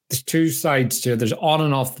football, there's two sides to it. There's on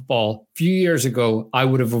and off the ball. A few years ago, I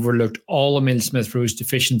would have overlooked all of Emile Smith-Rowe's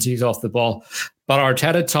deficiencies off the ball. But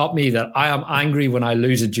Arteta taught me that I am angry when I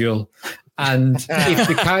lose a duel. And if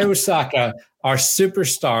Bukayo Saka, our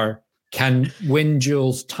superstar, can win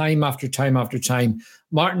duels time after time after time,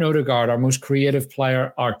 Martin Odegaard, our most creative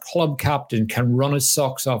player, our club captain, can run his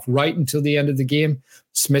socks off right until the end of the game.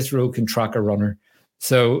 Smith-Rowe can track a runner.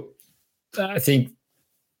 So I think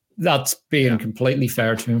that's being completely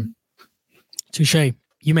fair to him. Touché.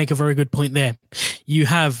 You make a very good point there. You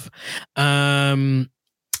have converted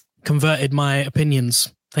my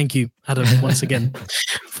opinions. Thank you, Adam, once again,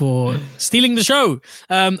 for stealing the show.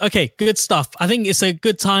 Okay, good stuff. I think it's a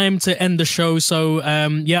good time to end the show. So, I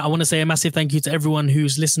want to say a massive thank you to everyone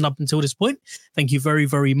who's listened up until this point. Thank you very,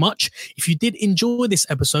 very much. If you did enjoy this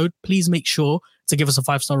episode, please make sure to give us a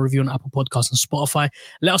 5-star review on Apple Podcasts and Spotify.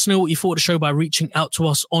 Let us know what you thought of the show by reaching out to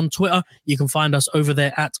us on Twitter. You can find us over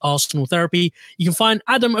there at Arsenal Therapy. You can find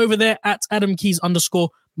Adam over there at AdamKeys_,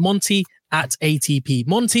 Monty at ATP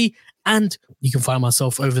Monty. And you can find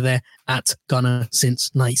myself over there at Gunner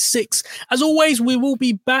Since 96. As always, we will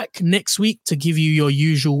be back next week to give you your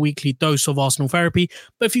usual weekly dose of Arsenal Therapy.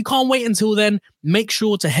 But if you can't wait until then, make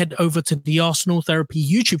sure to head over to the Arsenal Therapy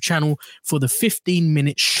YouTube channel for the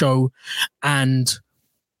 15-minute show and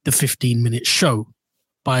the 15-minute show.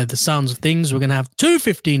 By the sounds of things, we're going to have 2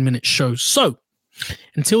 15-minute shows. So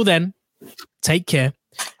until then, take care.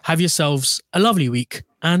 Have yourselves a lovely week,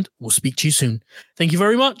 and we'll speak to you soon. Thank you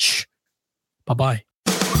very much. Bye-bye.